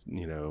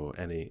 You know,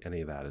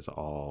 any of that is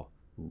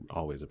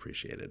always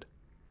appreciated.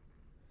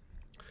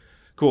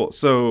 Cool.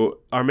 So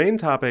our main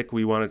topic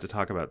we wanted to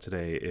talk about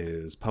today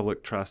is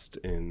public trust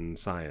in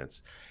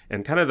science.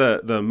 And kind of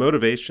the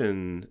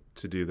motivation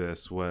to do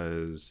this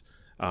was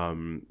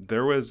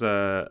there was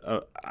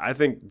I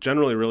think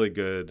generally really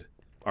good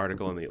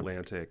article in The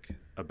Atlantic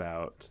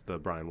about the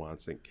Brian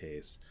Wansink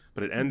case,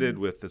 but it ended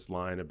with this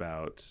line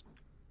about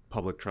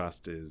public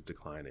trust is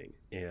declining.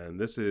 And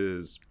this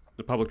is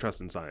the public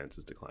trust in science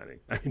is declining.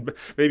 I mean,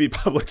 maybe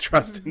public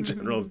trust in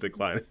general is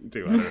declining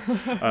too. Or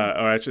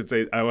I should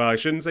say, well, I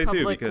shouldn't say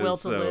Public too, will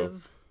because to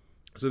live.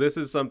 so this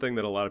is something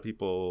that a lot of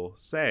people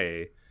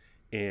say,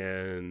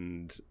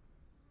 and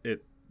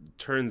it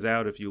turns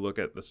out if you look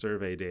at the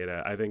survey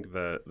data, I think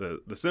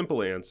the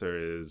simple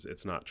answer is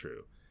it's not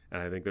true.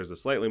 And I think there's a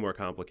slightly more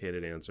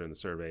complicated answer in the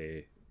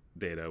survey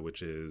data,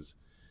 which is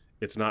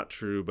it's not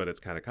true, but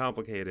it's kind of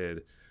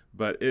complicated.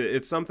 But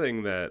it's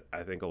something that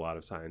I think a lot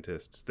of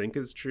scientists think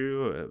is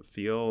true,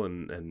 feel,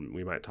 and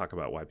we might talk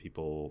about why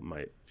people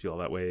might feel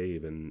that way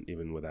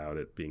even without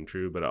it being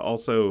true. But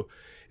also,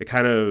 it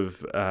kind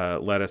of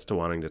led us to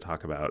wanting to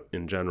talk about,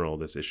 in general,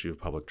 this issue of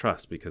public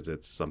trust, because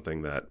it's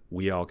something that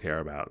we all care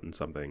about and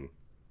something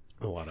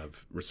a lot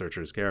of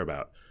researchers care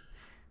about.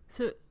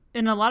 So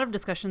in a lot of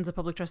discussions of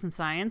public trust in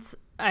science,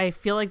 I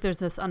feel like there's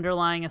this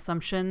underlying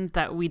assumption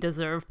that we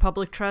deserve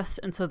public trust.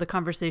 And so the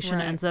conversation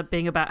Right. ends up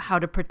being about how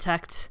to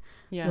protect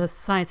the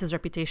science's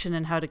reputation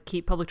and how to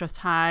keep public trust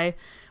high.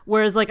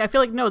 Whereas, like, I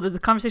feel like, no, the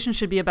conversation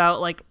should be about,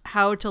 like,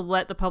 how to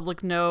let the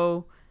public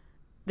know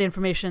the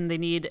information they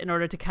need in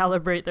order to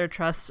calibrate their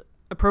trust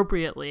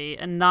appropriately,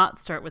 and not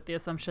start with the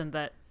assumption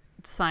that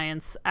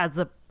science as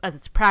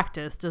its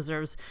practice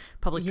deserves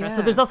public trust.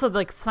 So Yeah. there's also,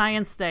 like,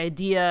 science, the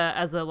idea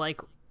as a,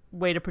 like,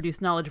 way to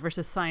produce knowledge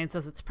versus science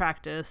as it's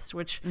practiced,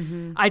 which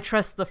I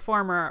trust the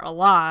former a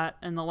lot,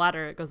 and the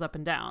latter it goes up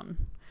and down.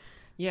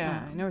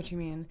 Yeah, I know what you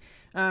mean.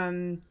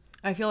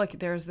 I feel like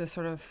there's this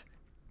sort of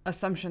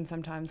assumption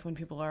sometimes when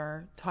people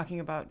are talking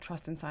about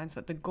trust in science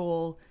that the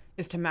goal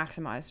is to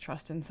maximize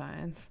trust in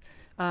science.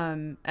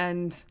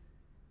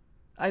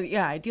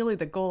 Ideally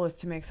the goal is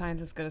to make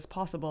science as good as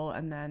possible,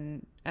 and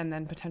then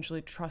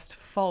potentially trust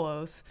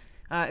follows.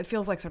 It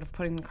feels like sort of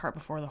putting the cart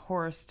before the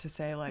horse to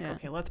say, like, Yeah.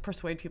 okay, let's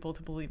persuade people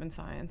to believe in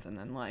science, and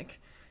then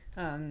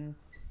and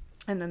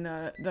then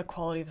the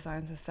quality of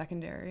science is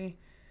secondary.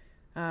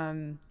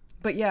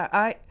 But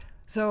yeah,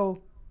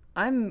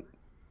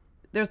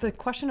 there's the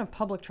question of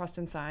public trust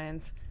in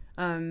science,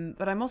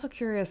 but I'm also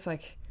curious,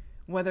 like,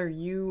 whether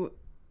you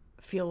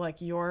feel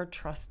like your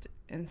trust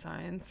in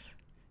science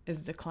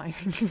is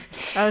declining.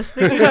 I was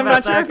thinking I'm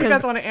about not sure that if you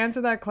guys 'cause- want to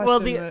answer that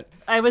question. well,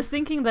 I was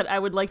thinking that I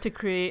would like to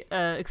create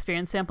a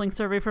experience sampling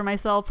survey for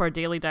myself or a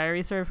daily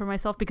diary survey for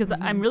myself because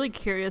I'm really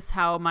curious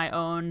how my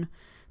own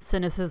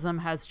cynicism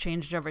has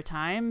changed over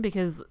time.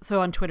 Because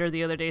so on Twitter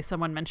the other day,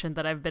 someone mentioned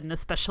that I've been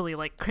especially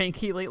like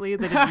cranky lately.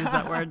 They didn't use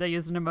that word. They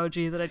used an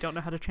emoji that I don't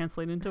know how to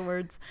translate into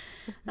words.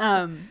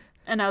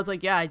 And I was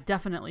like, yeah, I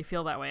definitely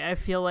feel that way. I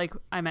feel like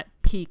I'm at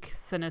peak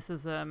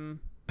cynicism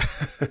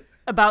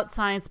about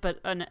science, but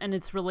and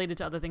it's related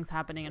to other things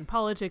happening in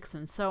politics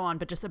and so on,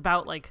 but just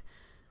about like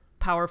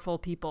powerful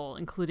people,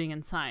 including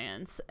in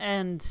science.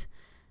 And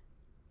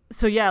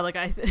so yeah, like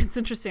it's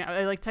interesting.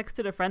 I like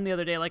texted a friend the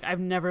other day, like I've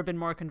never been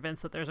more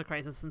convinced that there's a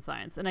crisis in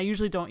science, and I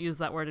usually don't use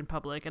that word in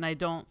public, and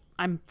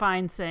I'm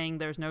fine saying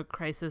there's no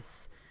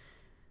crisis,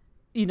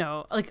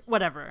 like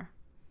whatever.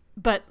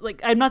 But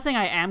like I'm not saying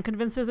I am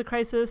convinced there's a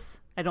crisis.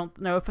 I don't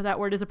know if that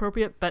word is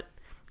appropriate, but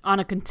on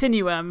a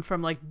continuum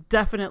from like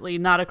definitely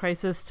not a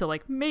crisis to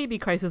like maybe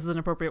crisis is an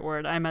appropriate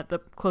word, I'm at the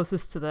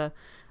closest to the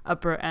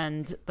upper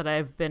end that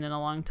I've been in a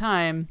long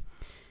time,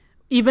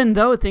 even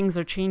though things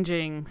are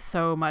changing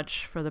so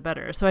much for the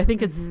better. So I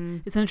think it's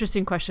an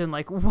interesting question,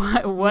 like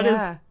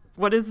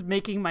what is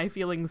making my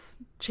feelings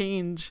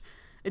change?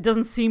 It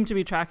doesn't seem to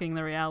be tracking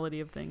the reality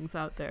of things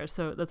out there.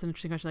 So that's an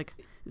interesting question. Like,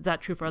 is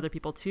that true for other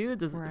people too?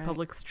 Does the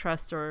public's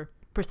trust or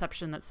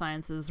perception that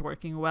science is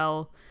working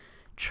well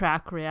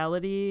track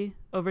reality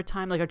over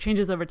time? Like, are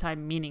changes over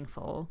time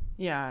meaningful?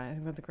 Yeah, I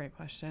think that's a great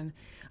question.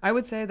 I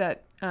would say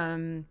that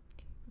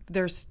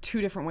there's two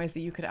different ways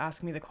that you could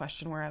ask me the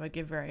question where I would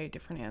give very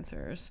different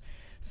answers.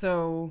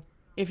 So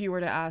if you were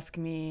to ask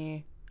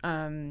me,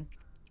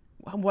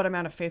 what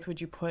amount of faith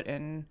would you put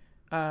in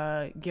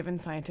given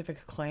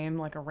scientific claim,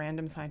 like a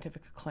random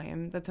scientific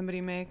claim that somebody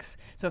makes?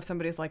 So if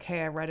somebody's like,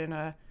 hey, I read in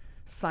a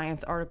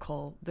science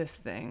article this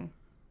thing,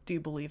 do you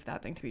believe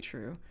that thing to be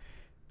true?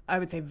 I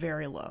would say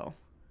very low.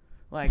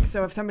 Like,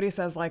 so if somebody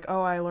says like,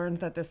 oh, I learned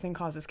that this thing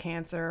causes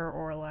cancer,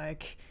 or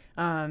like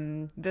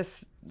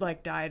this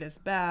like diet is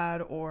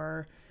bad,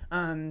 or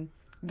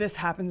this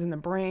happens in the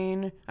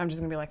brain, I'm just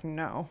gonna be like,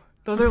 no.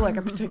 Those are like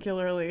a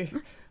particular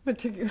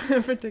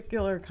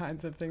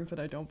kinds of things that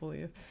I don't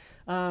believe.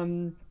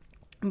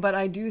 But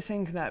I do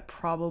think that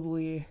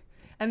probably,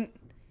 and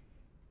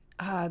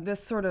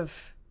this sort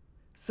of,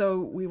 so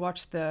we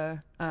watched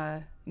the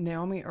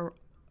Naomi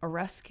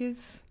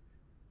Oreskes,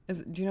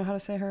 do you know how to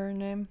say her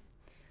name?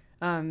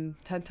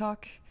 TED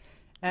Talk.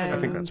 And, I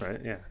think that's right,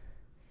 yeah.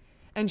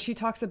 And she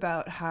talks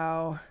about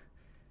how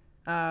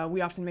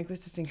we often make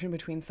this distinction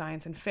between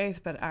science and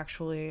faith, but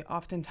actually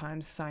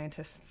oftentimes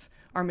scientists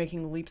are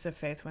making leaps of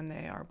faith when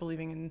they are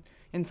believing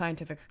in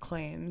scientific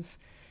claims.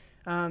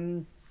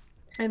 And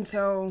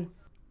so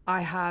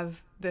I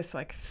have this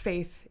like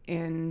faith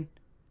in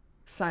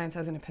science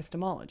as an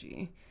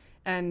epistemology,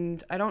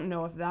 and I don't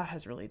know if that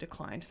has really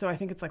declined. So I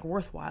think it's like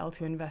worthwhile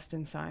to invest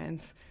in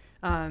science,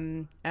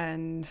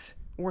 and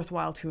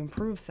worthwhile to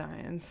improve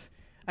science.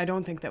 I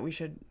don't think that we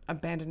should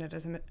abandon it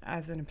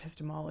as an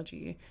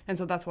epistemology, and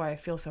so that's why I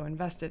feel so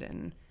invested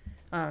in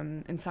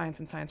science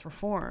and science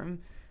reform.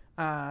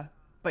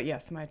 But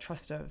yes, my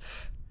trust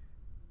of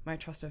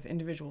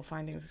individual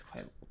findings is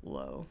quite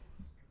low.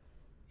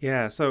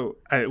 Yeah, so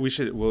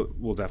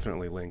we'll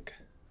definitely link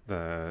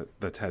the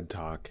TED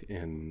Talk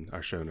in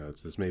our show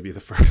notes. This may be the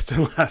first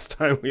and last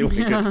time we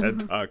link a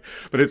TED Talk,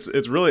 but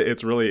it's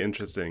really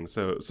interesting.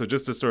 So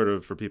just to sort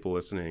of, for people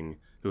listening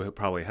who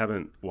probably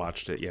haven't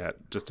watched it yet,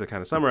 just to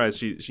kind of summarize,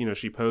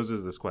 she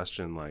poses this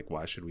question like,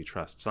 why should we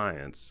trust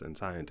science and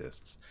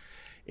scientists?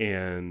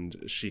 And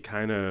she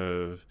kind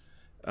of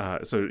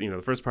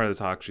the first part of the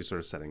talk, she's sort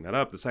of setting that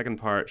up. The second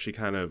part, she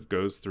kind of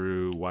goes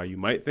through why you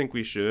might think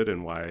we should,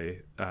 and why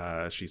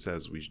she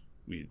says we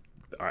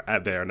are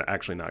there and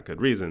actually not good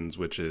reasons,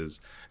 which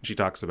is, she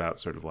talks about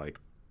sort of like,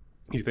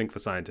 you think the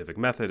scientific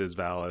method is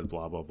valid,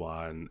 blah, blah,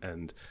 blah.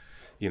 And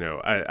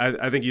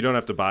I think you don't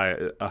have to buy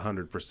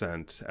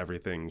 100%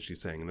 everything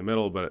she's saying in the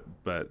middle, but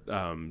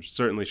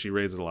certainly she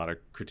raises a lot of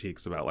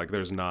critiques about like,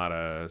 there's not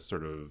a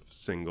sort of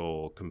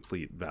single,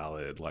 complete,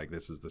 valid, like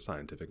this is the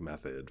scientific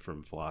method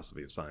from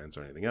philosophy of science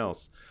or anything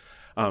else.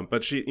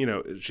 But she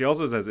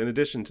also says, in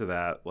addition to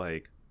that,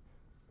 like,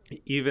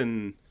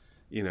 even,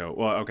 I'm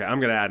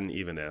going to add an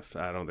even if,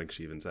 I don't think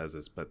she even says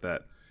this, but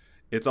that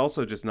it's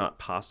also just not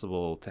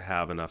possible to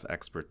have enough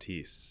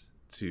expertise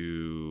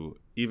to,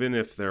 even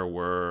if there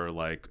were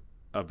like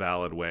a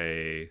valid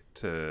way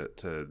to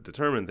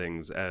determine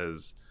things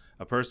as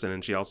a person.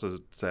 And she also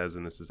says,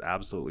 and this is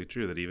absolutely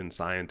true, that even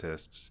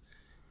scientists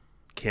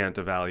can't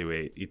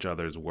evaluate each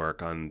other's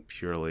work on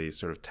purely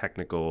sort of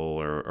technical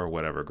or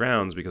whatever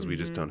grounds, because we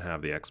just don't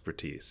have the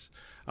expertise.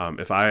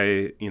 If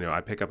I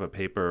pick up a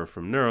paper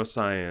from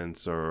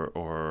neuroscience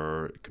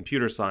or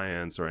computer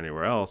science or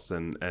anywhere else,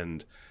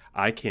 and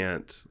I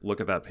can't look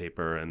at that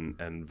paper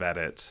and vet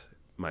it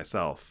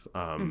myself,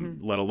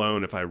 let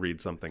alone if I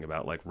read something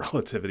about like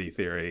relativity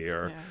theory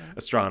or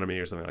astronomy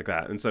or something like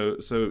that. And so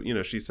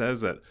she says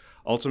that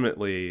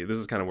ultimately, this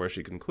is kind of where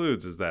she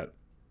concludes, is that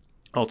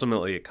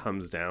ultimately it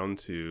comes down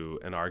to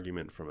an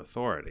argument from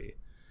authority,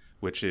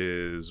 which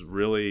is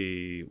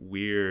really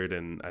weird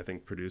and I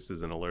think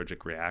produces an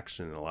allergic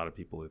reaction in a lot of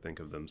people who think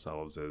of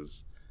themselves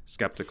as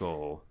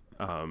skeptical.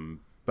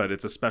 But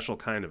it's a special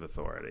kind of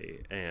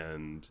authority,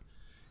 and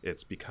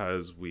it's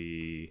because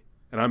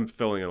and I'm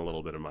filling in a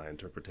little bit of my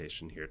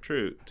interpretation here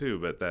too,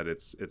 but that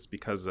it's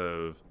because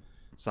of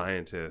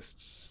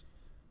scientists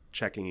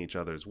checking each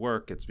other's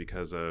work. It's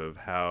because of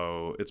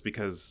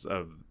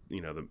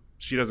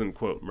she doesn't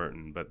quote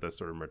Merton, but the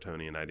sort of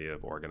Mertonian idea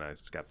of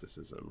organized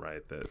skepticism,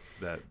 right?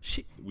 That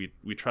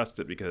we trust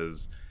it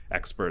because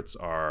experts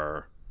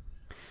are,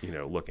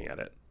 looking at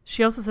it.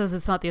 She also says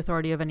it's not the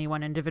authority of any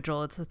one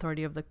individual, it's the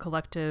authority of the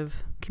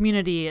collective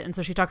community. And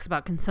so she talks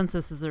about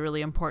consensus as a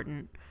really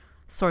important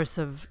source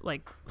of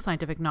like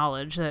scientific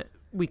knowledge, that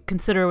we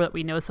consider that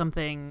we know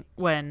something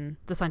when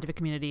the scientific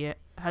community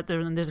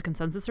there's a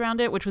consensus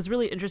around it, which was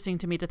really interesting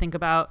to me to think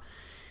about,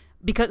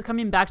 because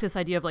coming back to this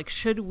idea of like,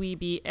 should we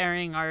be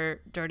airing our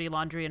dirty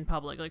laundry in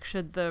public? Like,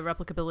 should the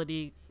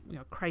replicability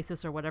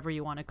crisis or whatever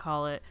you want to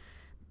call it,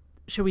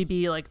 should we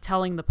be like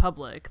telling the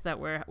public that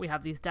we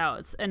have these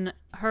doubts? And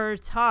her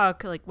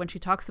talk, like when she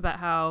talks about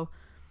how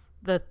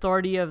the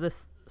authority of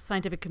this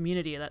scientific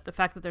community, that the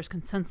fact that there's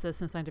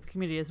consensus in the scientific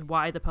community is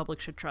why the public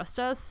should trust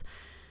us.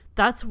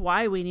 That's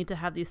why we need to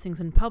have these things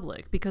in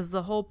public, because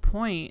the whole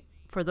point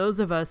for those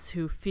of us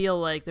who feel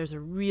like there's a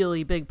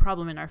really big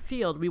problem in our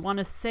field, we want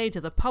to say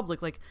to the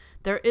public, like,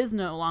 there is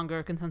no longer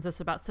a consensus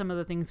about some of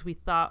the things we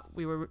thought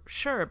we were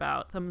sure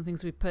about, some of the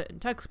things we put in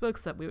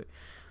textbooks that we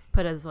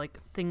put as like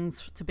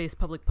things to base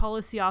public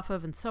policy off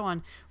of and so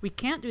on. We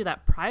can't do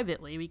that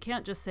privately. We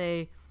can't just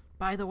say,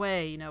 by the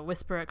way,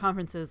 whisper at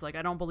conferences, like,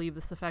 I don't believe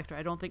this effect, or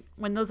I don't think,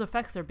 when those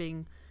effects are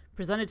being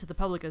presented to the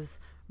public as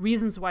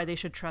reasons why they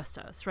should trust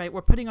us, right?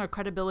 We're putting our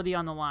credibility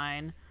on the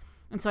line.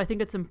 And so I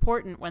think it's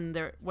important when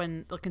the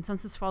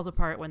consensus falls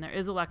apart, when there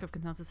is a lack of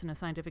consensus in a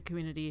scientific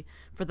community,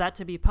 for that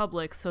to be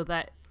public, so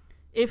that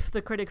if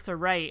the critics are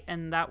right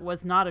and that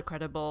was not a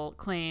credible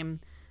claim,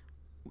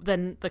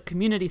 then the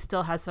community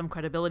still has some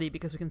credibility,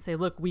 because we can say,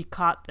 look, we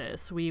caught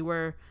this. We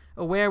were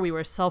aware, we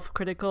were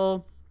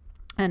self-critical,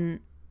 and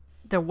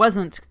there was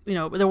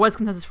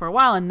consensus for a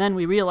while, and then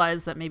we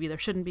realized that maybe there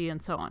shouldn't be,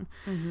 and so on.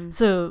 Mm-hmm.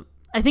 So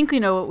I think,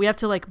 we have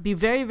to like be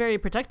very, very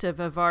protective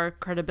of our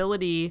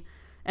credibility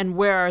and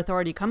where our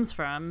authority comes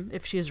from,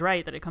 if she's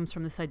right that it comes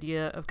from this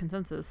idea of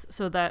consensus,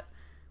 so that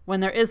when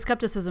there is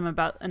skepticism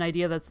about an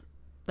idea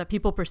that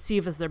people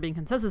perceive as there being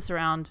consensus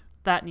around,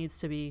 that needs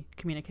to be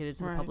communicated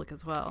to the public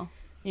as well.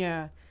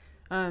 Yeah.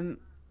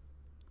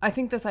 I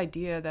think this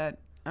idea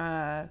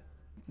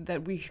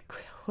that we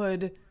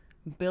could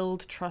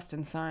build trust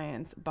in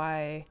science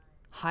by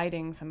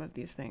hiding some of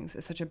these things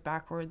is such a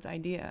backwards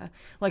idea.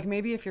 Like,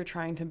 maybe if you're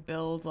trying to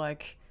build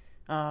like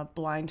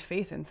blind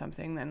faith in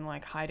something, then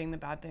like hiding the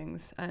bad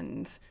things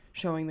and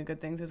showing the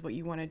good things is what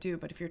you want to do.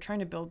 But if you're trying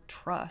to build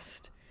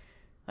trust,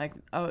 like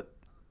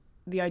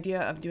the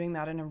idea of doing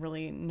that in a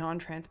really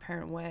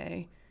non-transparent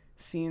way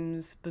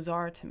seems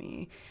bizarre to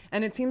me.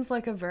 And it seems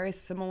like a very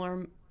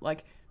similar,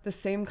 like the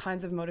same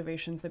kinds of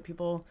motivations that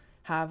people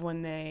have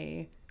when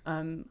they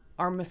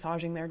are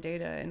massaging their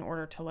data in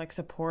order to like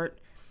support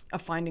a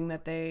finding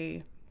that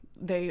they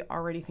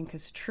already think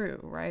is true,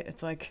 right?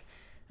 It's like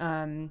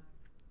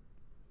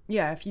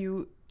if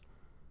you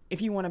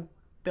want to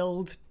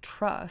build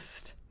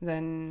trust,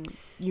 then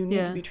you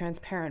need to be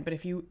transparent. But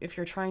if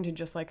you're trying to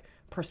just like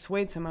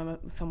persuade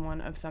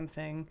someone of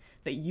something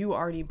that you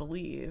already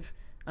believe,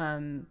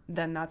 then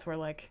that's where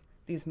like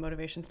these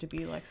motivations to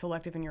be like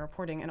selective in your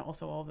reporting and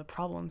also all of the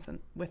problems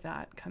with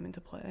that come into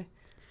play.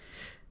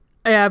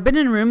 Yeah, I've been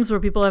in rooms where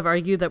people have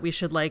argued that we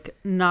should like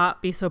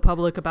not be so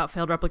public about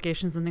failed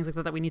replications and things like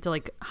that we need to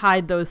like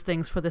hide those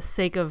things for the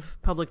sake of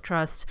public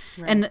trust.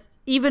 Right. And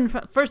even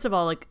first of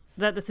all, like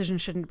that decision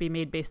shouldn't be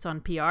made based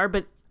on PR,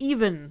 but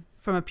even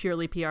from a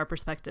purely PR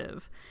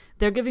perspective,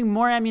 they're giving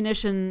more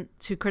ammunition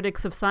to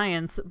critics of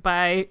science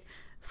by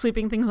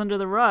sweeping things under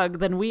the rug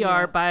than we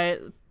are by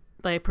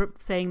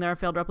saying there are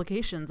failed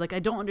replications. Like, I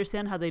don't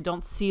understand how they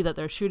don't see that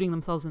they're shooting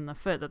themselves in the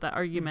foot, that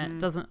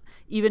argument doesn't,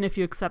 even if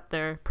you accept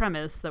their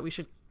premise that we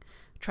should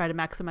try to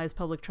maximize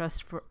public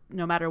trust for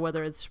no matter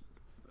whether it's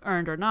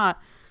earned or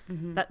not,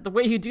 that the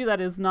way you do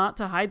that is not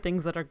to hide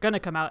things that are going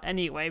to come out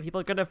anyway. People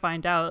are going to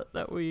find out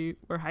that we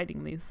were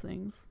hiding these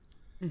things.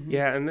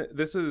 Yeah, and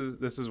this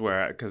is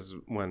where,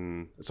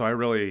 I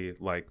really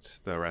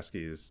liked the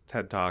Oreskes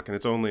TED Talk, and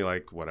it's only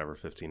like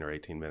 15 or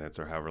 18 minutes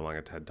or however long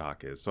a TED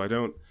Talk is.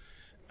 So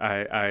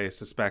I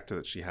suspect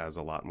that she has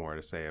a lot more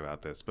to say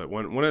about this. But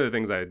one of the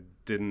things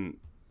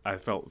I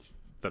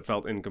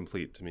felt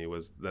incomplete to me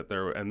was that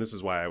and this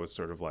is why I was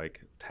sort of like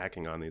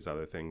tacking on these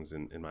other things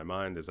in my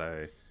mind as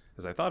I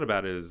thought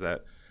about it, is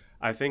that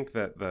I think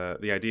that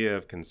the idea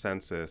of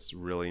consensus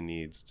really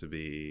needs to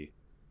be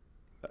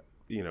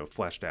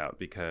fleshed out,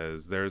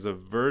 because there's a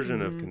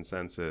version of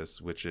consensus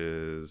which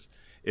is,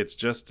 it's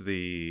just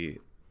the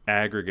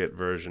aggregate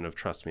version of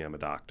trust me, I'm a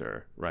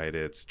doctor, right?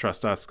 It's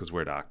trust us because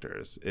we're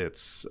doctors.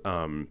 It's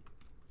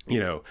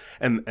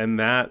and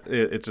that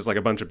it's just like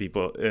a bunch of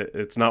people.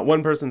 It's not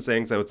one person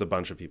saying so; it's a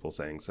bunch of people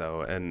saying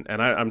so. And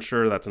I'm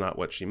sure that's not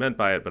what she meant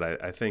by it, but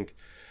I think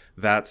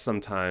that's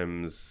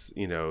sometimes,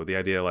 the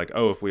idea like,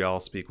 oh, if we all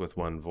speak with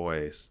one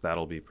voice,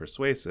 that'll be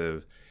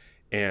persuasive.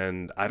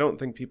 And I don't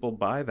think people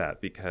buy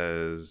that,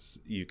 because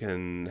you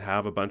can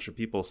have a bunch of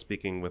people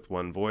speaking with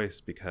one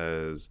voice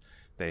because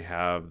they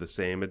have the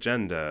same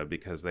agenda,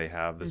 because they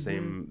have the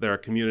same, they're a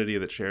community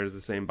that shares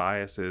the same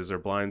biases or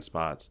blind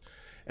spots.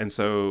 And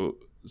so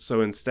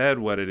instead,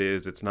 what it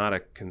is, it's not a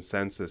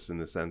consensus in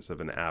the sense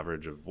of an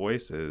average of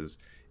voices.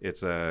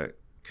 It's a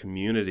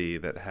community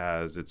that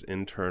has its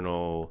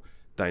internal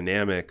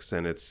dynamics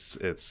and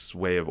its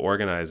way of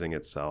organizing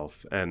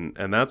itself. And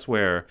that's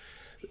where,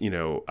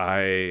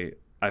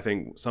 I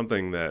think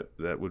something that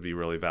would be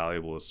really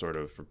valuable is sort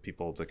of for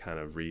people to kind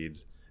of read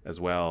as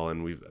well,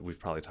 and we've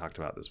probably talked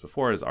about this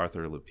before, is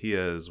Arthur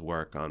Lupia's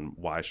work on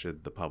why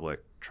should the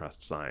public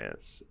trust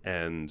science.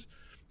 And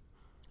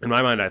in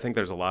my mind, I think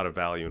there's a lot of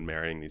value in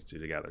marrying these two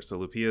together. So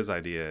Lupia's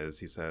idea is,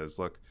 he says,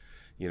 look,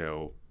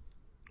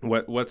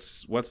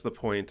 what's the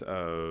point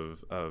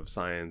of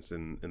science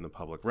in the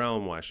public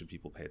realm? Why should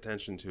people pay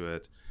attention to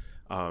it?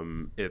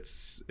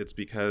 It's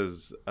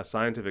because a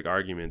scientific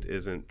argument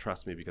isn't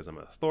trust me because I'm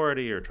an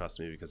authority, or trust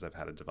me because I've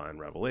had a divine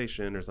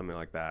revelation or something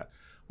like that.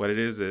 What it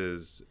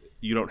is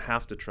you don't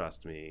have to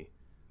trust me.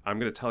 I'm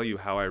going to tell you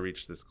how I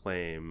reached this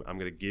claim. I'm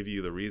going to give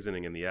you the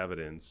reasoning and the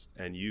evidence,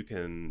 and you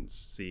can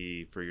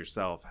see for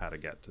yourself how to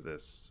get to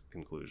this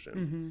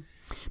conclusion.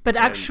 But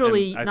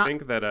actually, I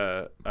think that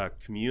a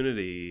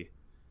community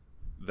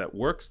that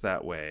works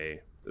that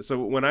way. So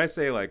when I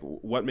say, like,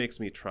 what makes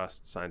me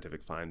trust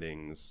scientific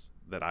findings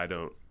that I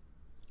don't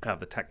have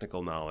the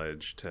technical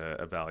knowledge to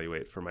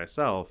evaluate for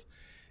myself,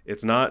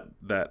 it's not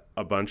that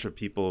a bunch of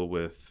people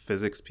with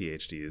physics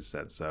PhDs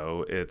said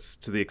so. It's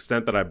to the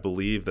extent that I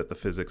believe that the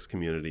physics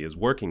community is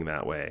working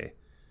that way,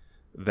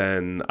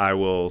 then I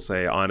will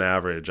say on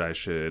average I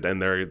should.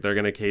 And they're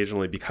going to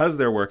occasionally, because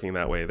they're working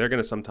that way, they're going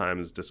to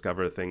sometimes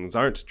discover things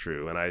aren't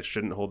true, and I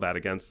shouldn't hold that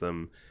against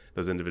them,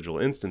 those individual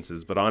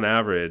instances. But on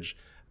average,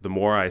 the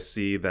more I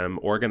see them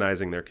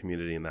organizing their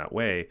community in that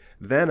way,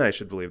 then I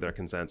should believe their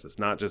consensus,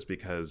 not just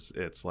because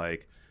it's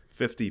like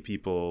 50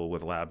 people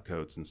with lab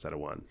coats instead of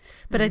one.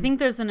 But I think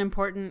there's an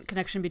important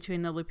connection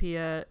between the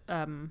Lupia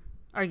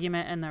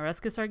argument and the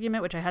Oreskes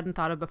argument, which I hadn't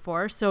thought of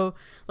before. So,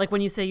 like,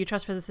 when you say you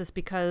trust physicists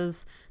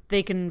because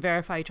they can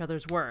verify each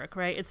other's work,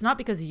 right? It's not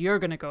because you're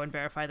going to go and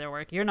verify their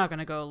work. You're not going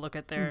to go look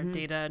at their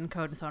data and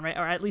code and so on, right?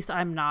 Or at least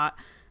I'm not.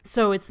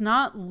 So it's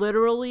not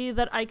literally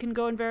that I can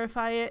go and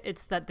verify it.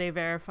 It's that they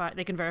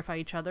can verify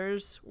each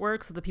other's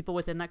work, so the people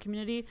within that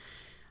community.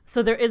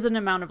 So there is an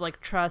amount of,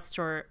 like, trust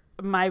or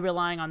my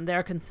relying on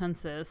their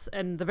consensus,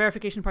 and the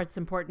verification part's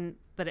important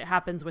that it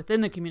happens within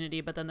the community,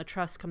 but then the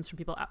trust comes from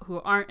people who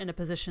aren't in a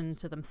position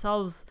to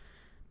themselves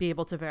be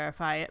able to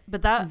verify it.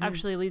 But that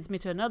actually leads me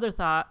to another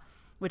thought,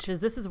 which is,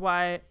 this is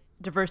why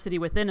diversity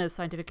within a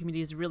scientific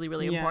community is really,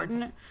 really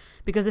important.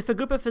 Because if a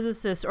group of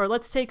physicists, or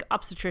let's take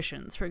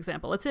obstetricians, for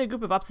example, let's say a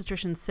group of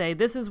obstetricians say,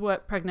 this is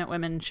what pregnant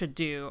women should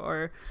do,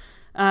 or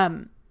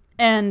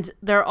and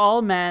they're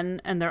all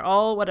men, and they're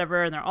all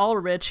whatever, and they're all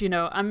rich,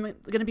 I'm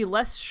going to be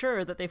less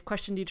sure that they've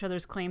questioned each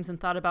other's claims and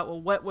thought about, well,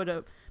 what would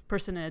a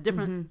person in a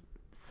different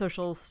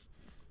social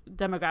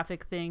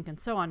demographic think,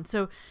 and so on.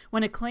 So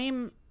when a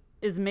claim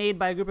is made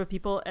by a group of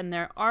people and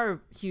there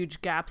are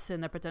huge gaps in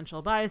their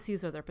potential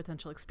biases or their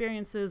potential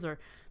experiences or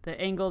the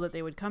angle that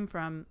they would come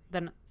from,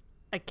 then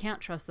I can't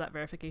trust that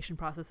verification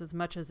process as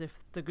much as if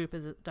the group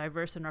is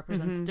diverse and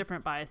represents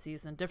different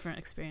biases and different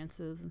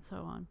experiences and so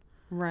on.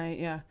 Right,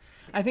 yeah.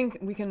 I think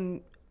we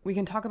can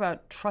talk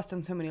about trust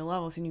on so many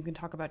levels, and you can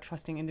talk about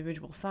trusting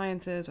individual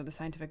sciences or the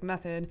scientific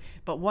method,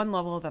 but one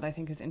level that I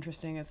think is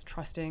interesting is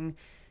trusting,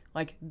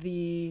 like,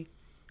 the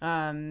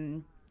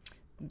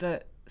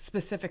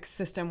specific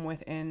system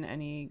within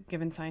any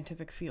given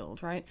scientific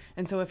field, right?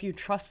 And so if you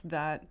trust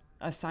that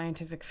a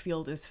scientific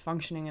field is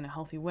functioning in a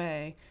healthy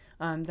way,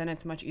 then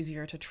it's much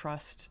easier to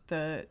trust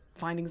the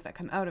findings that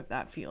come out of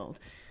that field.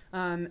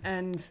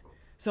 And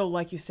so,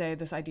 like you say,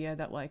 this idea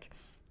that, like,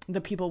 the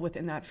people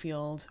within that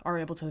field are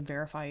able to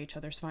verify each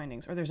other's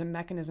findings, or there's a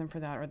mechanism for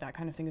that, or that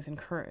kind of thing is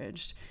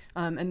encouraged.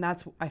 And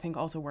that's, I think,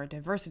 also where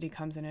diversity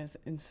comes in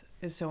is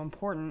so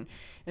important,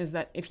 is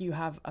that if you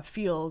have a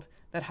field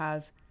that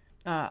has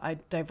a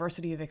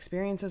diversity of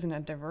experiences and a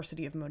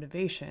diversity of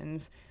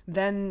motivations,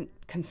 then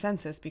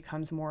consensus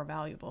becomes more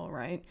valuable,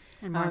 right?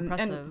 And more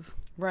impressive.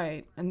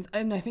 Right.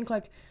 And I think,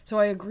 like, so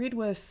I agreed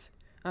with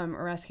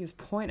Oreskes'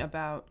 point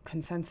about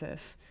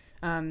consensus.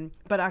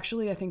 But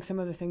actually, I think some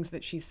of the things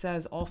that she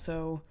says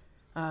also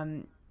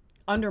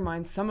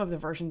undermine some of the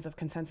versions of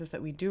consensus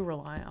that we do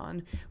rely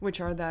on,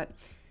 which are that,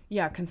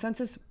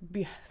 consensus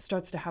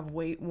starts to have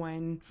weight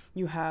when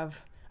you have,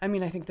 I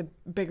think the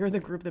bigger the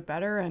group, the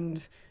better,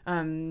 and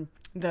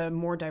the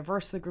more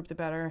diverse the group, the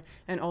better,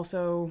 and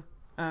also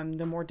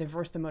the more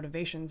diverse the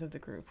motivations of the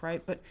group,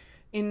 right? But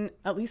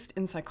at least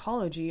in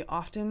psychology,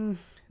 often,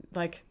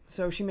 like,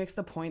 so she makes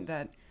the point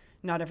that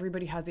not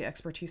everybody has the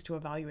expertise to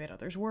evaluate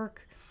others'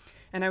 work.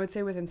 And I would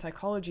say within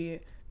psychology,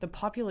 the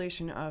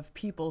population of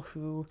people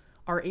who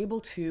are able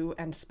to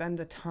and spend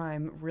the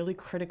time really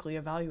critically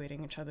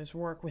evaluating each other's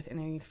work within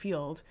any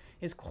field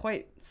is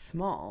quite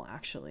small,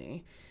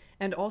 actually.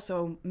 And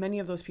also, many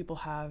of those people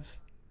have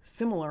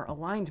similar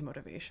aligned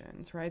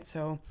motivations, right?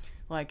 So,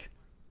 like,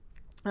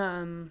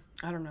 I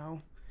don't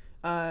know,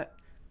 a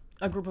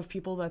group of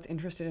people that's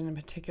interested in a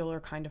particular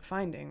kind of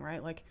finding,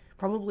 right? Like,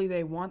 probably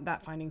they want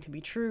that finding to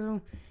be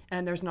true,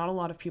 and there's not a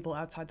lot of people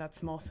outside that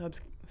small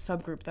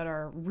subgroup that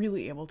are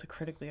really able to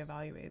critically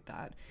evaluate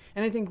that.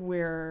 And I think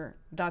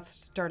that's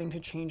starting to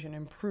change and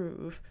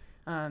improve.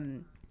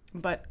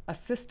 But a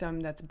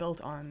system that's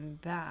built on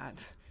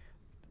that,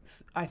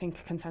 I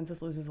think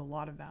consensus loses a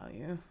lot of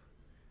value.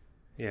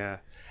 Yeah.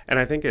 And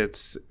I think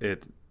it's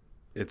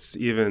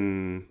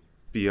even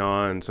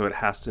beyond, so it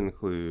has to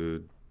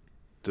include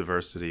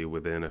diversity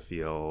within a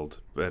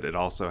field, but it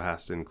also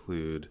has to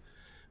include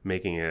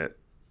making it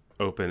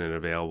open and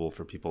available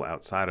for people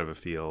outside of a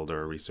field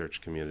or a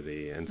research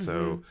community. And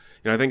so,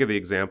 I think of the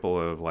example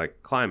of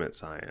like climate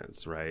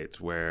science, right?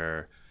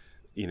 Where,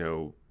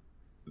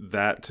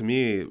 that to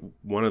me,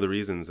 one of the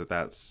reasons that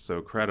that's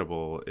so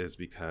credible is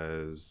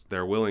because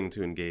they're willing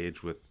to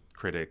engage with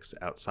critics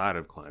outside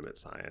of climate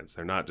science.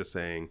 They're not just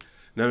saying,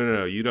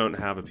 no, you don't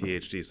have a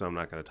PhD, so I'm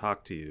not going to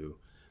talk to you.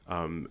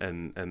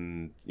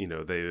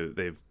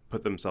 They've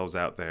put themselves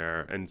out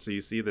there. And so you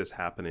see this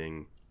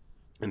happening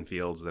in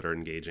fields that are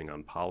engaging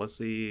on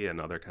policy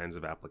and other kinds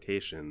of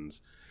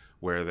applications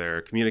where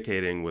they're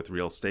communicating with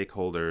real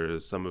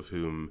stakeholders, some of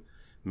whom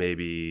may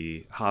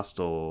be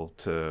hostile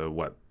to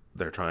what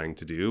they're trying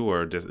to do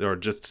or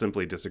just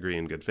simply disagree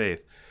in good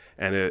faith.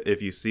 And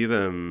if you see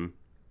the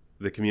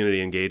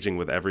community engaging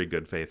with every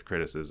good faith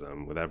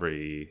criticism, with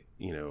every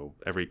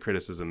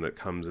criticism that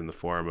comes in the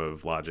form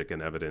of logic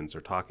and evidence or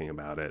talking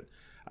about it,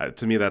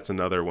 to me, that's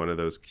another one of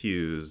those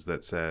cues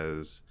that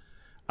says,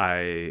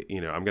 I'm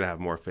going to have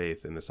more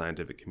faith in the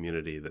scientific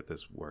community that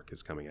this work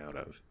is coming out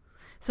of.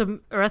 So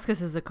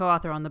Oreskes is a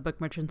co-author on the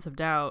book Merchants of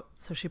Doubt,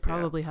 so she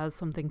probably has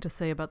something to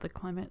say about the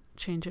climate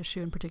change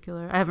issue in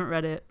particular. I haven't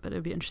read it, but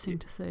it'd be interesting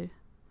to say.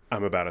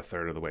 I'm about a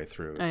third of the way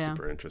through. It's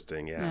super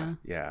interesting.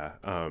 Yeah.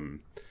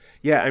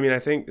 I mean, I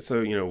think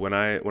so. When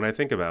I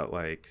think about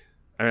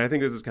I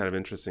think this is kind of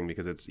interesting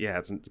because it's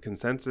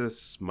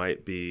consensus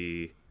might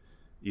be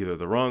either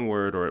the wrong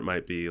word or it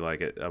might be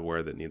like a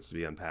word that needs to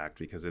be unpacked,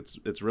 because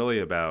it's really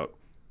about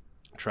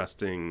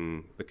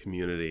trusting the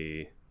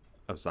community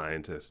of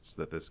scientists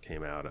that this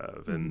came out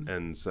of.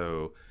 And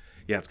so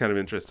it's kind of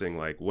interesting,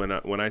 like when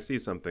I see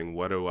something,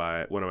 what am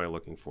I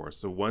looking for?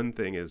 So one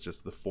thing is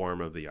just the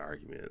form of the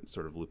argument,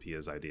 sort of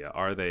Lupia's idea.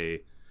 Are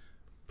they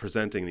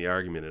presenting the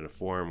argument in a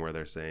form where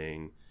they're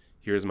saying,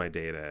 here's my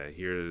data,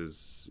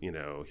 here's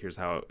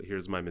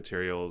my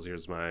materials,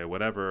 here's my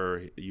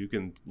whatever, you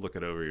can look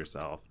it over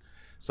yourself.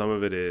 Some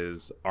of it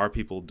is, are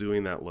people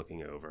doing that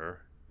looking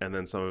over? And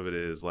then some of it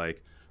is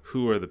like,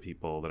 who are the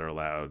people that are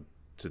allowed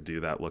to do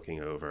that looking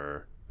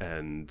over?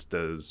 And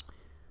does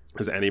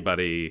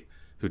anybody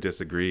who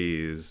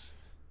disagrees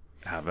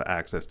have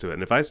access to it?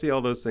 And if I see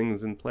all those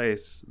things in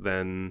place,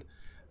 then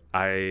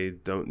I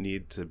don't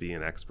need to be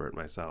an expert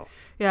myself.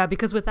 Yeah,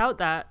 because without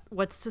that,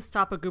 what's to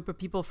stop a group of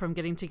people from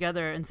getting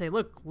together and say,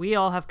 look, we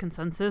all have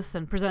consensus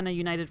and present a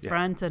united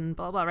front and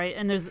blah, blah, right?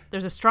 And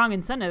there's a strong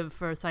incentive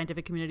for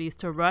scientific communities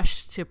to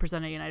rush to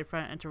present a united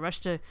front and to rush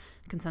to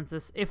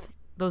consensus if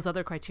those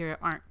other criteria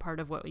aren't part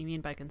of what we mean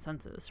by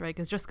consensus, right?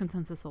 Because just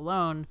consensus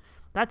alone,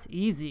 that's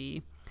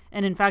easy.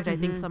 And in fact, I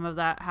think some of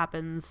that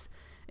happens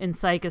in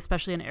psych,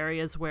 especially in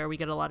areas where we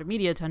get a lot of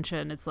media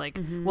attention. It's like,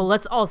 well,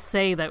 let's all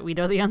say that we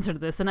know the answer to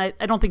this. And I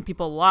don't think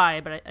people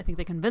lie, but I think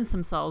they convince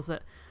themselves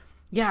that,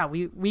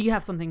 we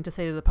have something to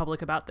say to the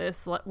public about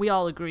this. We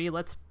all agree.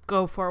 Let's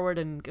go forward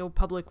and go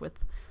public with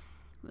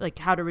like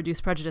how to reduce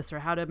prejudice or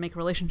how to make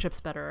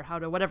relationships better or how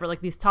to whatever,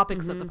 like these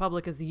topics that the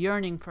public is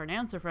yearning for an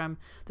answer from.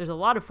 There's a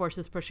lot of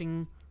forces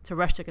pushing to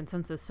rush to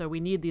consensus. So we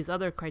need these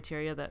other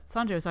criteria that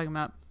Sanjay was talking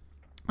about.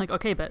 Like,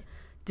 okay, but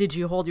did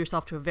you hold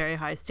yourself to a very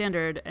high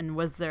standard, and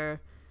was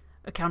there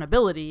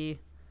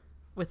accountability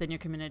within your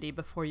community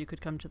before you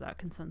could come to that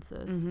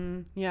consensus?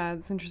 Yeah,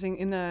 it's interesting.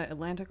 In the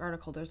Atlantic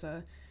article, there's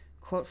a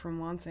quote from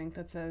Wansink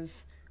that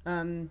says,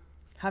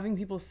 having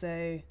people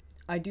say,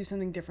 I do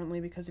something differently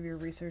because of your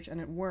research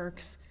and it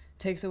works,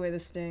 takes away the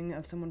sting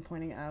of someone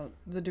pointing out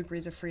the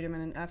degrees of freedom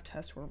in an F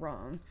test were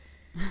wrong.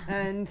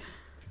 And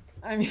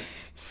I mean,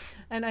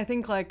 and I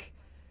think like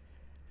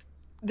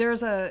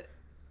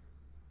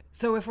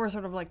so if we're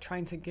sort of like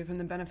trying to give him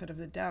the benefit of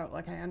the doubt,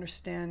 like I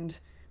understand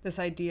this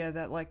idea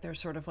that like there's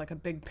sort of like a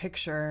big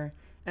picture,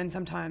 and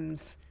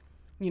sometimes,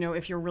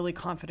 if you're really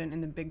confident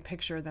in the big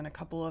picture, then a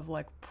couple of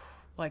like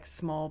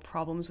small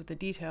problems with the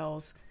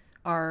details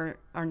are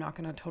not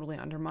going to totally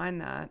undermine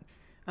that.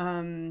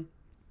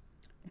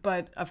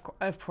 But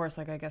of course,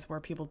 like I guess where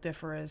people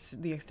differ is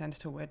the extent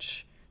to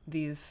which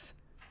these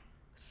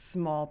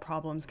small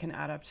problems can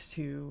add up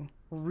to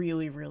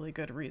really, really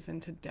good reason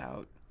to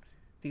doubt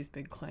these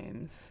big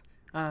claims.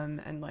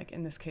 And like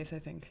in this case, I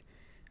think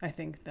I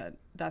think that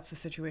that's the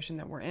situation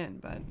that we're in.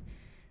 But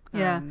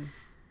yeah.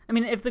 I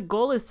mean, if the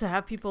goal is to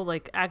have people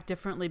like act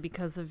differently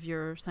because of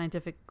your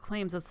scientific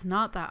claims, that's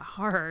not that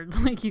hard.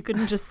 Like, you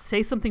couldn't just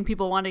say something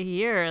people want to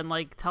hear and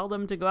like tell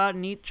them to go out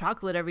and eat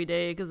chocolate every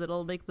day because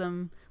it'll make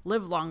them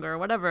live longer or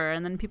whatever.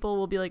 And then people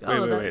will be like,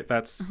 oh, wait.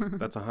 That's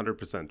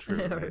 100% true.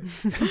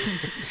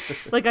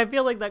 Right? Like, I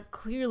feel like that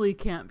clearly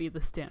can't be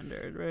the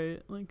standard,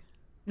 right? Like,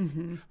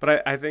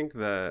 but I think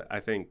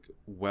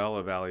well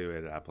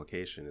evaluated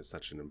application is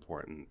such an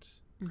important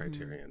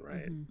criterion,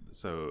 right?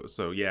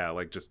 So yeah,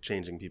 like just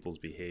changing people's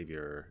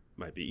behavior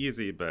might be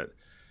easy, but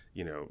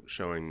you know,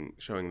 showing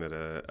that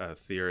a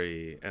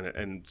theory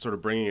and sort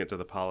of bringing it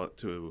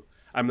to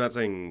I'm not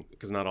saying,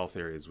 because not all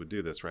theories would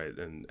do this, right?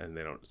 And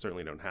they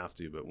certainly don't have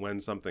to, but when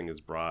something is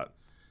brought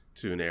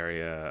to an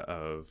area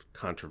of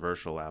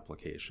controversial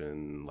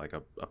application, like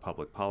a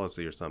public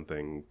policy or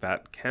something,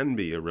 that can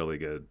be a really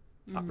good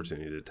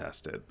opportunity to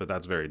test it. But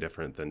that's very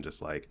different than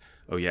just like,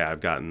 oh yeah, I've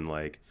gotten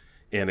like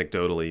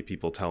anecdotally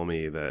people tell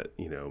me that,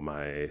 you know,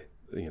 my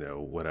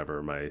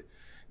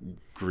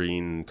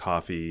green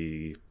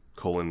coffee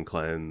colon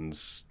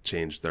cleanse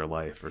changed their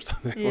life or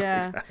something like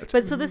that.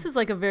 But so this is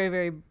like a very,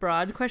 very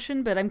broad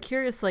question, but I'm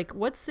curious, like,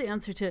 what's the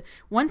answer to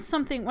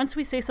once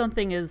we say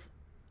something is,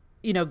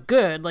 you know,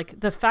 good,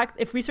 like the fact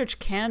if research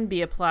can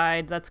be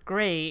applied, that's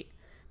great,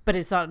 but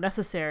it's not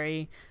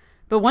necessary.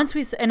 But once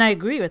and I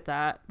agree with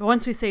that, but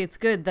once we say it's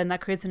good, then that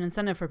creates an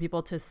incentive for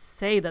people to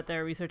say that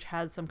their research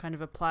has some kind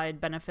of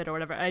applied benefit or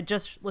whatever. I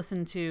just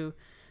listened to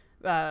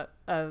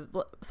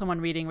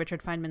someone reading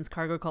Richard Feynman's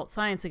Cargo Cult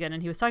Science again,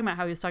 and he was talking about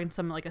how he was talking to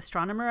some like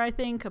astronomer, I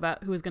think,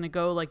 about who was going to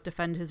go like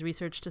defend his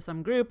research to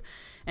some group,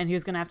 and he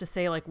was going to have to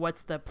say like,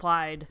 what's the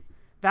applied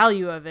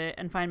value of it?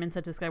 And Feynman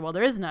said to this guy, well,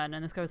 there is none.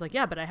 And this guy was like,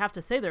 yeah, but I have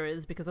to say there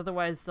is, because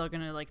otherwise they're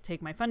going to like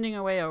take my funding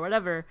away or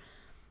whatever.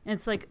 And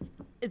it's like,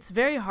 it's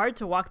very hard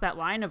to walk that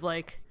line of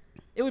like,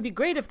 it would be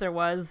great if there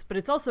was, but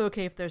it's also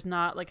okay if there's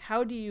not. Like,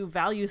 how do you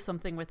value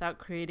something without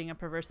creating a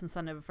perverse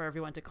incentive for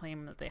everyone to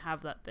claim that they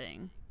have that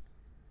thing?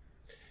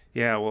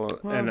 Yeah, well,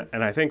 and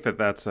I think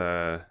that's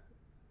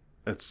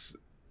it's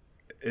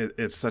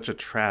such a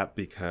trap,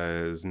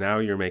 because now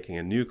you're making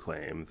a new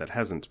claim that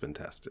hasn't been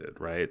tested,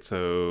 right?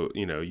 So,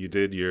 you know, you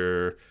did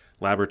your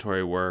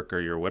laboratory work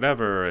or your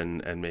whatever,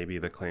 and maybe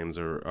the claims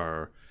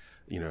are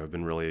you know, have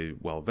been really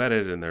well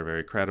vetted and they're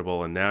very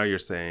credible, and now you're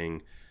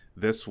saying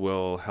this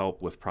will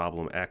help with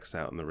problem X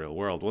out in the real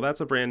world. Well, that's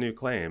a brand new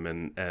claim,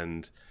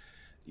 and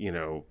you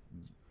know,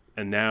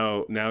 and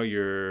now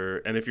you're,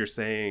 and if you're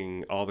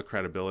saying all the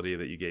credibility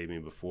that you gave me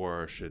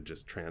before should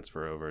just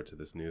transfer over to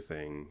this new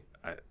thing,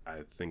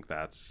 I think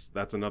that's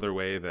another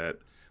way that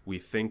we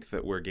think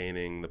that we're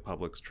gaining the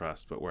public's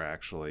trust, but we're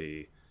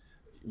actually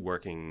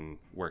working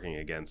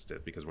against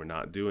it, because we're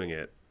not doing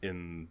it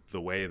in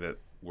the way that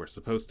we're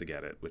supposed to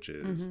get it, which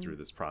is through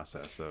this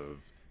process of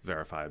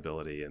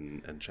verifiability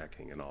and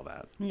checking and all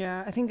that.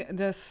 Yeah, I think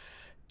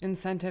this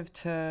incentive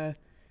to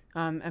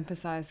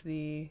emphasize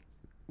the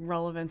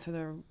relevance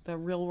or the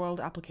real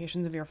world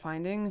applications of your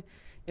finding,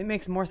 it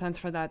makes more sense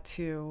for that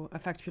to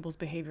affect people's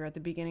behavior at the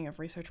beginning of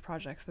research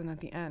projects than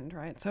at the end,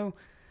 right? So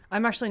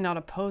I'm actually not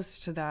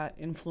opposed to that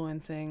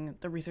influencing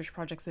the research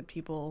projects that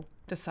people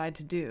decide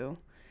to do.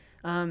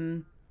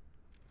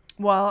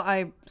 While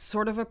I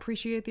sort of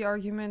appreciate the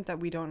argument that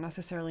we don't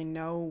necessarily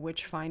know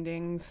which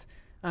findings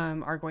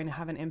are going to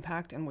have an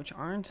impact and which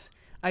aren't,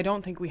 I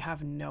don't think we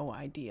have no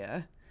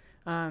idea.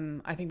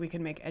 I think we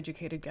can make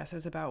educated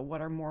guesses about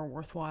what are more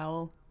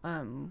worthwhile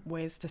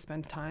ways to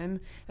spend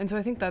time. And so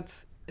I think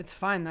it's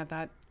fine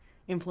that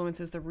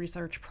influences the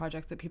research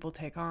projects that people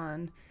take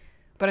on.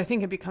 But I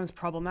think it becomes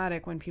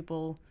problematic when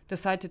people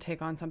decide to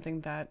take on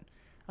something that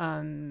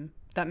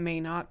may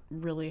not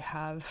really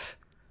have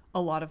a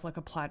lot of like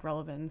applied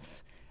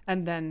relevance,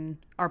 and then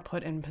are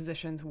put in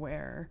positions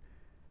where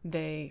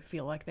they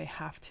feel like they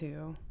have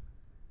to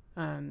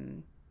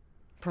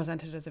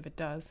present it as if it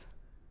does.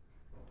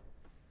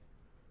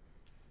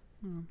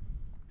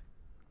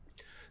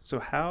 So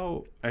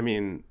how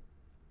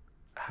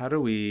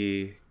do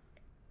we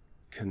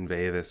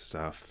convey this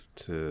stuff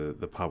to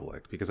the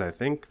public? Because I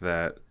think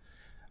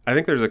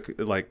there's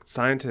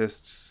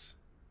scientists,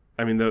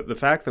 I mean, the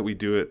fact that we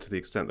do it to the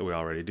extent that we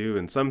already do,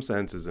 in some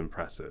sense, is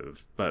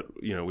impressive. But,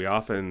 you know, we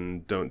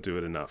often don't do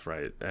it enough,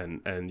 right?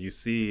 And you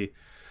see,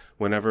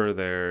 whenever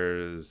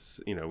there's,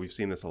 you know, we've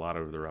seen this a lot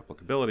over the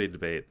replicability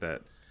debate,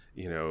 that,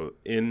 you know,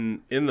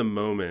 in the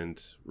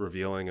moment,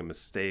 revealing a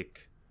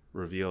mistake,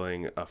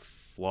 revealing a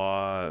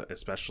flaw,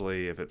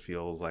 especially if it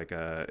feels like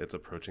it's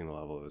approaching the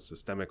level of a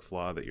systemic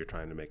flaw that you're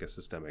trying to make a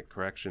systemic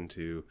correction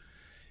to,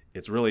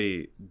 it's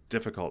really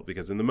difficult,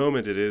 because in the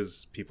moment it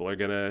is, people are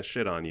going to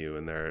shit on you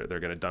and they're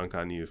going to dunk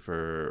on you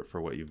for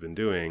what you've been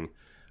doing.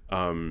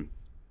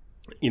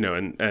 You know,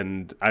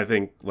 and I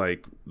think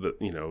like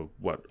you know,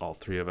 what all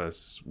three of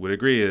us would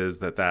agree is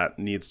that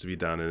needs to be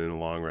done, and in the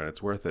long run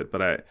it's worth it.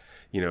 But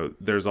you know,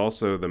 there's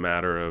also the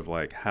matter of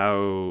like,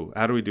 how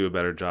do we do a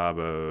better job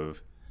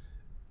of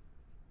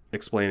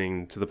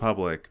explaining to the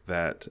public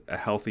that a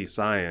healthy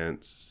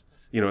science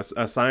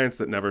a science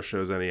that never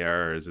shows any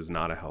errors is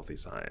not a healthy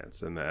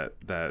science, and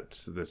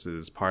that this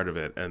is part of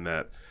it, and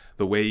that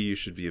the way you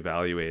should be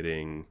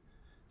evaluating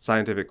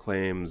scientific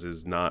claims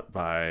is not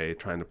by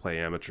trying to play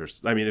amateur.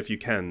 I mean, if you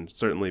can,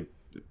 certainly,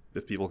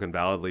 if people can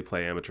validly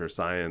play amateur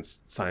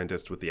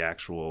scientist with the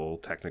actual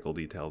technical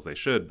details, they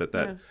should. But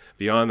that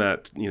beyond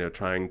that,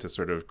 trying to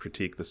sort of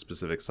critique the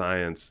specific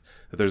science,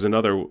 that there's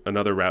another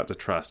route to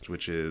trust,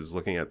 which is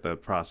looking at the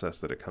process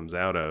that it comes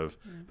out of.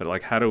 But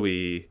like, how do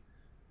we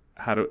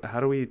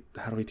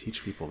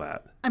teach people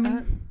that? I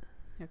mean,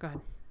 yeah, go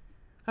ahead.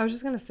 I was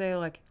just gonna say,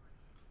 like,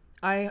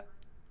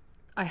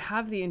 I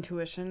have the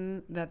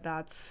intuition that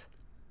that's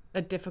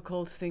a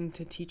difficult thing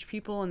to teach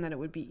people, and that it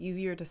would be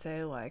easier to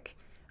say, like,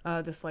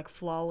 this like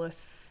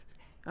flawless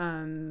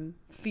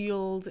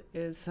field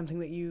is something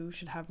that you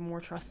should have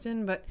more trust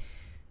in. But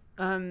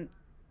I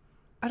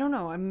don't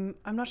know. I'm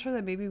not sure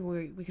that maybe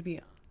we could be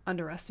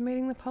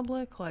underestimating the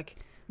public. Like,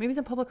 maybe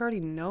the public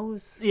already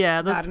knows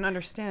that and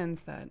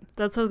understands that.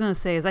 That's what I was going to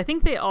say, is I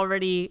think they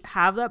already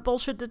have that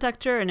bullshit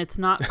detector, and it's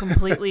not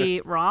completely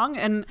wrong.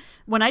 And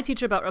when I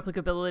teach about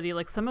replicability,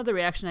 like, some of the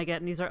reaction I get,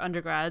 and these are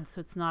undergrads,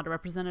 so it's not a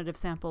representative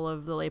sample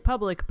of the lay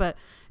public, but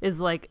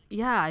is like,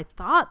 yeah, I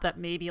thought that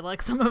maybe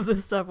like some of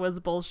this stuff was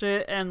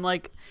bullshit. And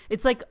like,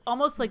 it's like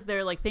almost like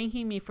they're like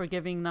thanking me for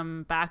giving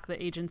them back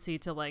the agency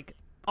to like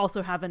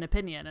also have an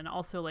opinion and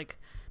also like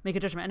make a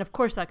judgment. And of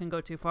course that can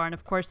go too far, and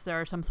of course there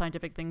are some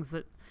scientific things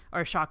that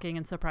are shocking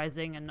and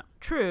surprising and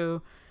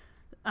true,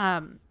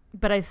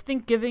 but I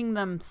think giving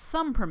them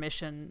some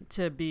permission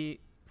to be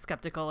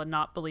skeptical and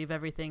not believe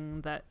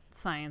everything that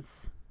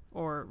science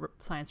or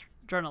science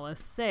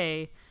journalists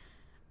say.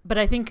 But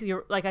I think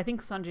I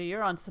think Sanjay,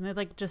 you're on something,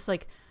 like just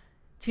like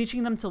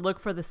teaching them to look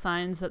for the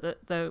signs that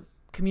the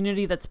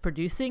community that's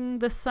producing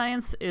this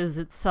science is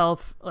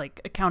itself like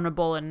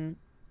accountable and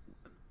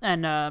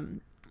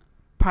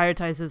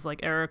prioritizes like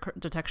error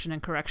detection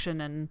and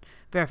correction and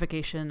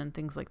verification and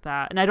things like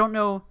that. And I don't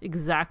know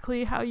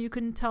exactly how you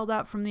can tell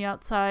that from the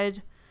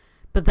outside,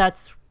 but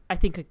that's, I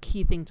think, a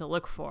key thing to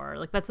look for.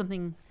 Like, that's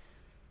something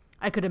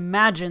I could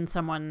imagine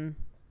someone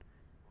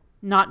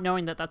not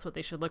knowing that that's what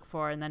they should look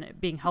for, and then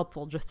it being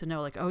helpful just to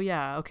know, like, oh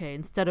yeah, okay,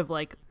 instead of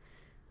like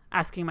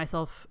asking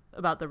myself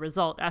about the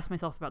result, ask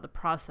myself about the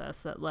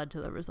process that led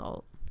to the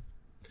result.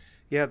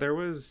 Yeah, there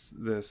was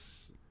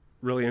this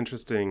really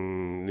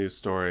interesting news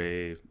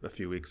story a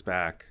few weeks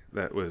back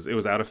it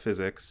was out of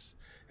physics,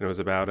 and it was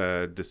about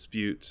a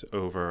dispute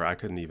over, I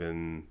couldn't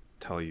even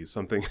tell you,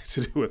 something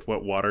to do with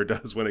what water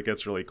does when it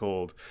gets really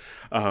cold.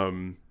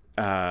 But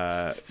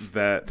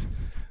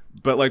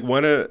like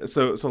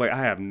so like I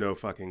have no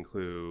fucking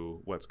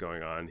clue what's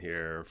going on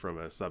here from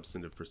a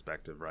substantive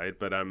perspective, right?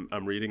 But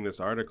I'm reading this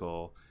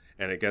article,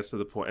 and it gets to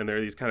the point, and there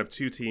are these kind of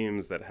two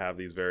teams that have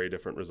these very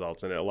different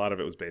results, and a lot of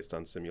it was based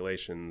on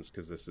simulations,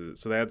 because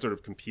so they had sort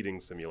of competing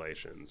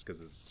simulations,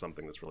 because it's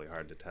something that's really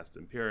hard to test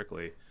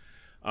empirically.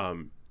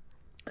 And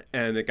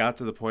it got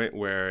to the point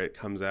where it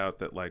comes out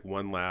that like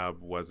one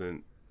lab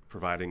wasn't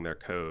providing their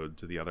code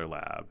to the other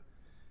lab.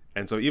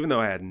 And so even though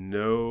I had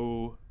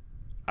no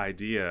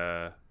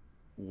idea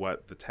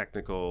what the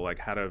technical, like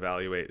how to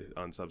evaluate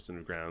on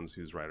substantive grounds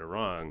who's right or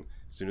wrong,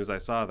 as soon as I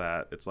saw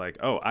that, it's like,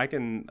 oh, I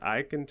can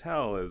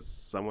tell, as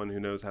someone who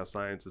knows how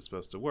science is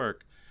supposed to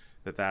work,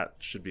 that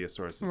should be a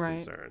source of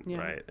concern,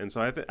 right? And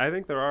so I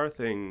think there are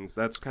things,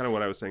 that's kind of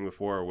what I was saying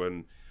before,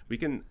 when we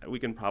can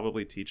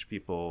probably teach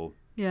people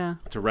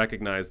to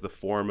recognize the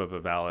form of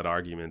a valid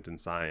argument in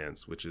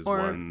science, which is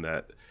one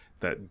that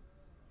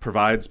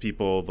provides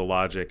people the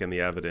logic and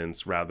the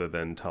evidence, rather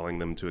than telling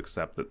them to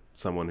accept that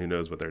someone who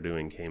knows what they're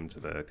doing came to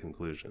the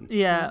conclusion.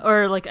 Yeah,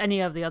 or like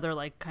any of the other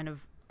like kind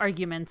of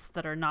arguments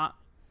that are not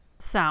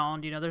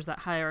sound. There's that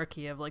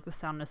hierarchy of like the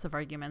soundness of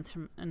arguments,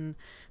 and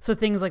so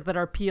things like that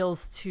are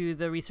appeals to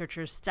the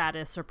researcher's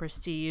status or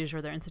prestige,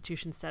 or their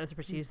institution's status or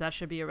prestige, that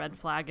should be a red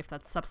flag if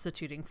that's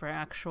substituting for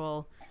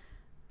actual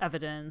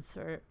evidence,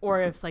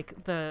 or if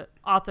like the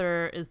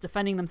author is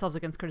defending themselves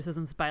against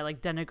criticisms by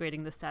like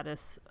denigrating the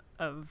status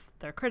of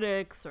their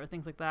critics or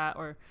things like that,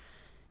 or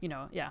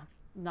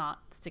not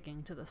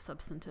sticking to the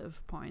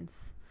substantive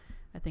points.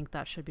 I think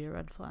that should be a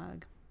red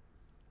flag.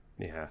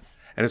 Yeah.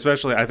 And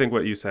especially, I think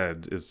what you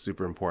said is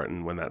super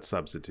important when that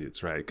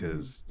substitutes, right?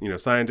 Because,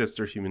 scientists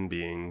are human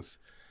beings.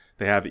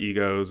 They have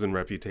egos and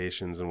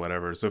reputations and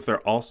whatever. So if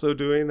they're also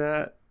doing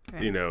that,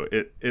 right,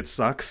 it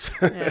sucks.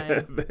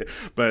 Yeah.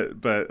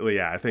 but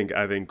yeah, I think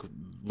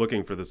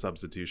looking for the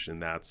substitution,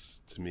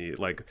 that's, to me,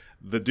 like,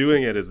 the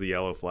doing it is the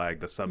yellow flag,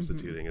 the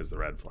substituting is the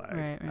red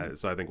flag. Right.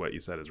 So I think what you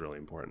said is really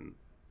important.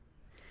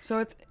 So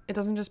it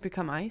doesn't just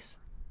become ice?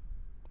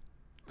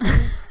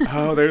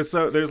 Oh, there's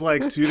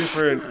like two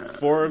different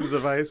forms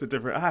of ice at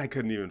different. I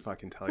couldn't even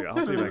fucking tell you.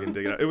 I'll see if I can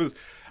dig it out. It was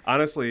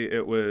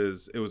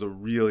a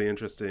really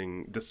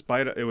interesting.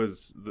 Despite it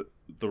was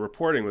the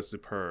reporting was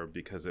superb,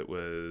 because it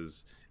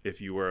was,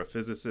 if you were a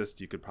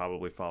physicist, you could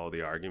probably follow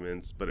the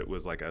arguments, but it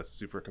was like a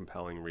super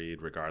compelling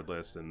read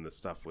regardless, and the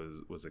stuff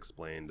was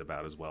explained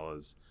about as well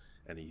as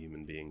any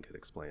human being could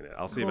explain it.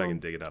 I'll see if I Cool. can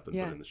dig it up and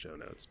Yeah. put it in the show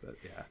notes. But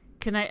yeah.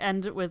 Can I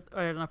end with, or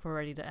I don't know if we're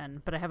ready to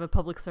end, but I have a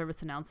public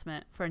service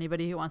announcement for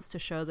anybody who wants to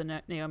show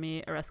the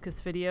Naomi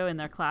Oreskes video in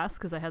their class,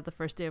 because I had the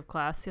first day of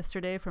class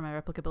yesterday for my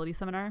replicability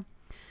seminar.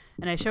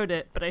 And I showed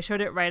it, but I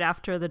showed it right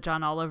after the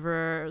John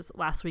Oliver's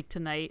Last Week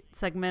Tonight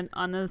segment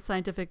on the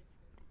scientific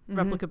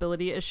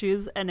replicability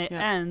issues. And it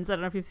ends, I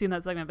don't know if you've seen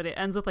that segment, but it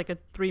ends with like a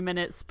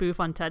 3-minute spoof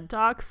on TED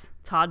Talks,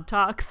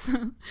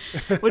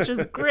 which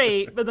is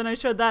great. But then I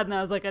showed that and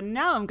I was like, and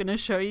now I'm going to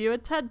show you a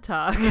TED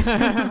Talk.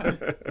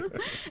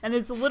 And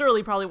it's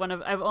literally probably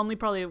I've only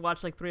probably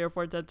watched like 3 or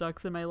 4 TED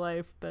Talks in my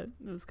life, but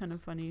it was kind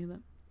of funny.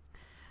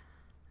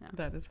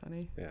 That is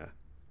funny. Yeah.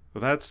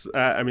 Well, that's,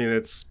 I mean,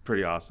 it's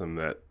pretty awesome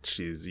that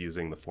she's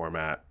using the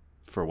format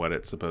for what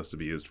it's supposed to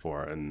be used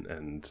for. And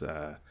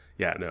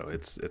yeah, no,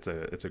 it's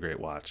a great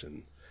watch.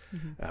 And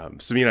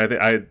Samina,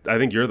 I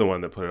think you're the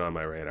one that put it on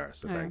my radar.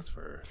 So thanks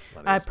for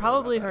letting I us know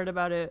probably about that. heard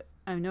about it.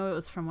 I know it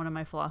was from one of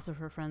my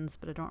philosopher friends,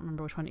 but I don't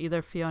remember which one.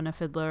 Either Fiona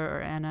Fiddler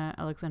or Anna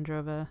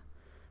Alexandrova,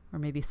 or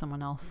maybe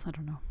someone else. I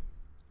don't know.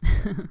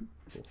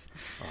 Cool.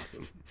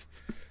 Awesome.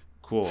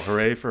 Cool.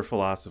 Hooray for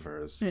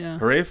philosophers. Yeah.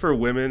 Hooray for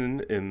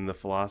women in the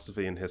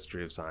philosophy and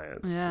history of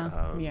science.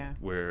 Yeah. Yeah.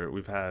 Where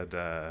we've gotten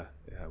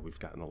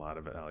a lot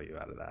of value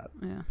out of that.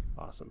 Yeah.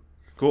 Awesome.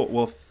 Cool.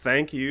 Well,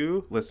 thank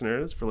you,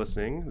 listeners, for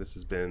listening. This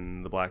has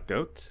been The Black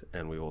Goat,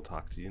 and we will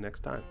talk to you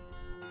next time.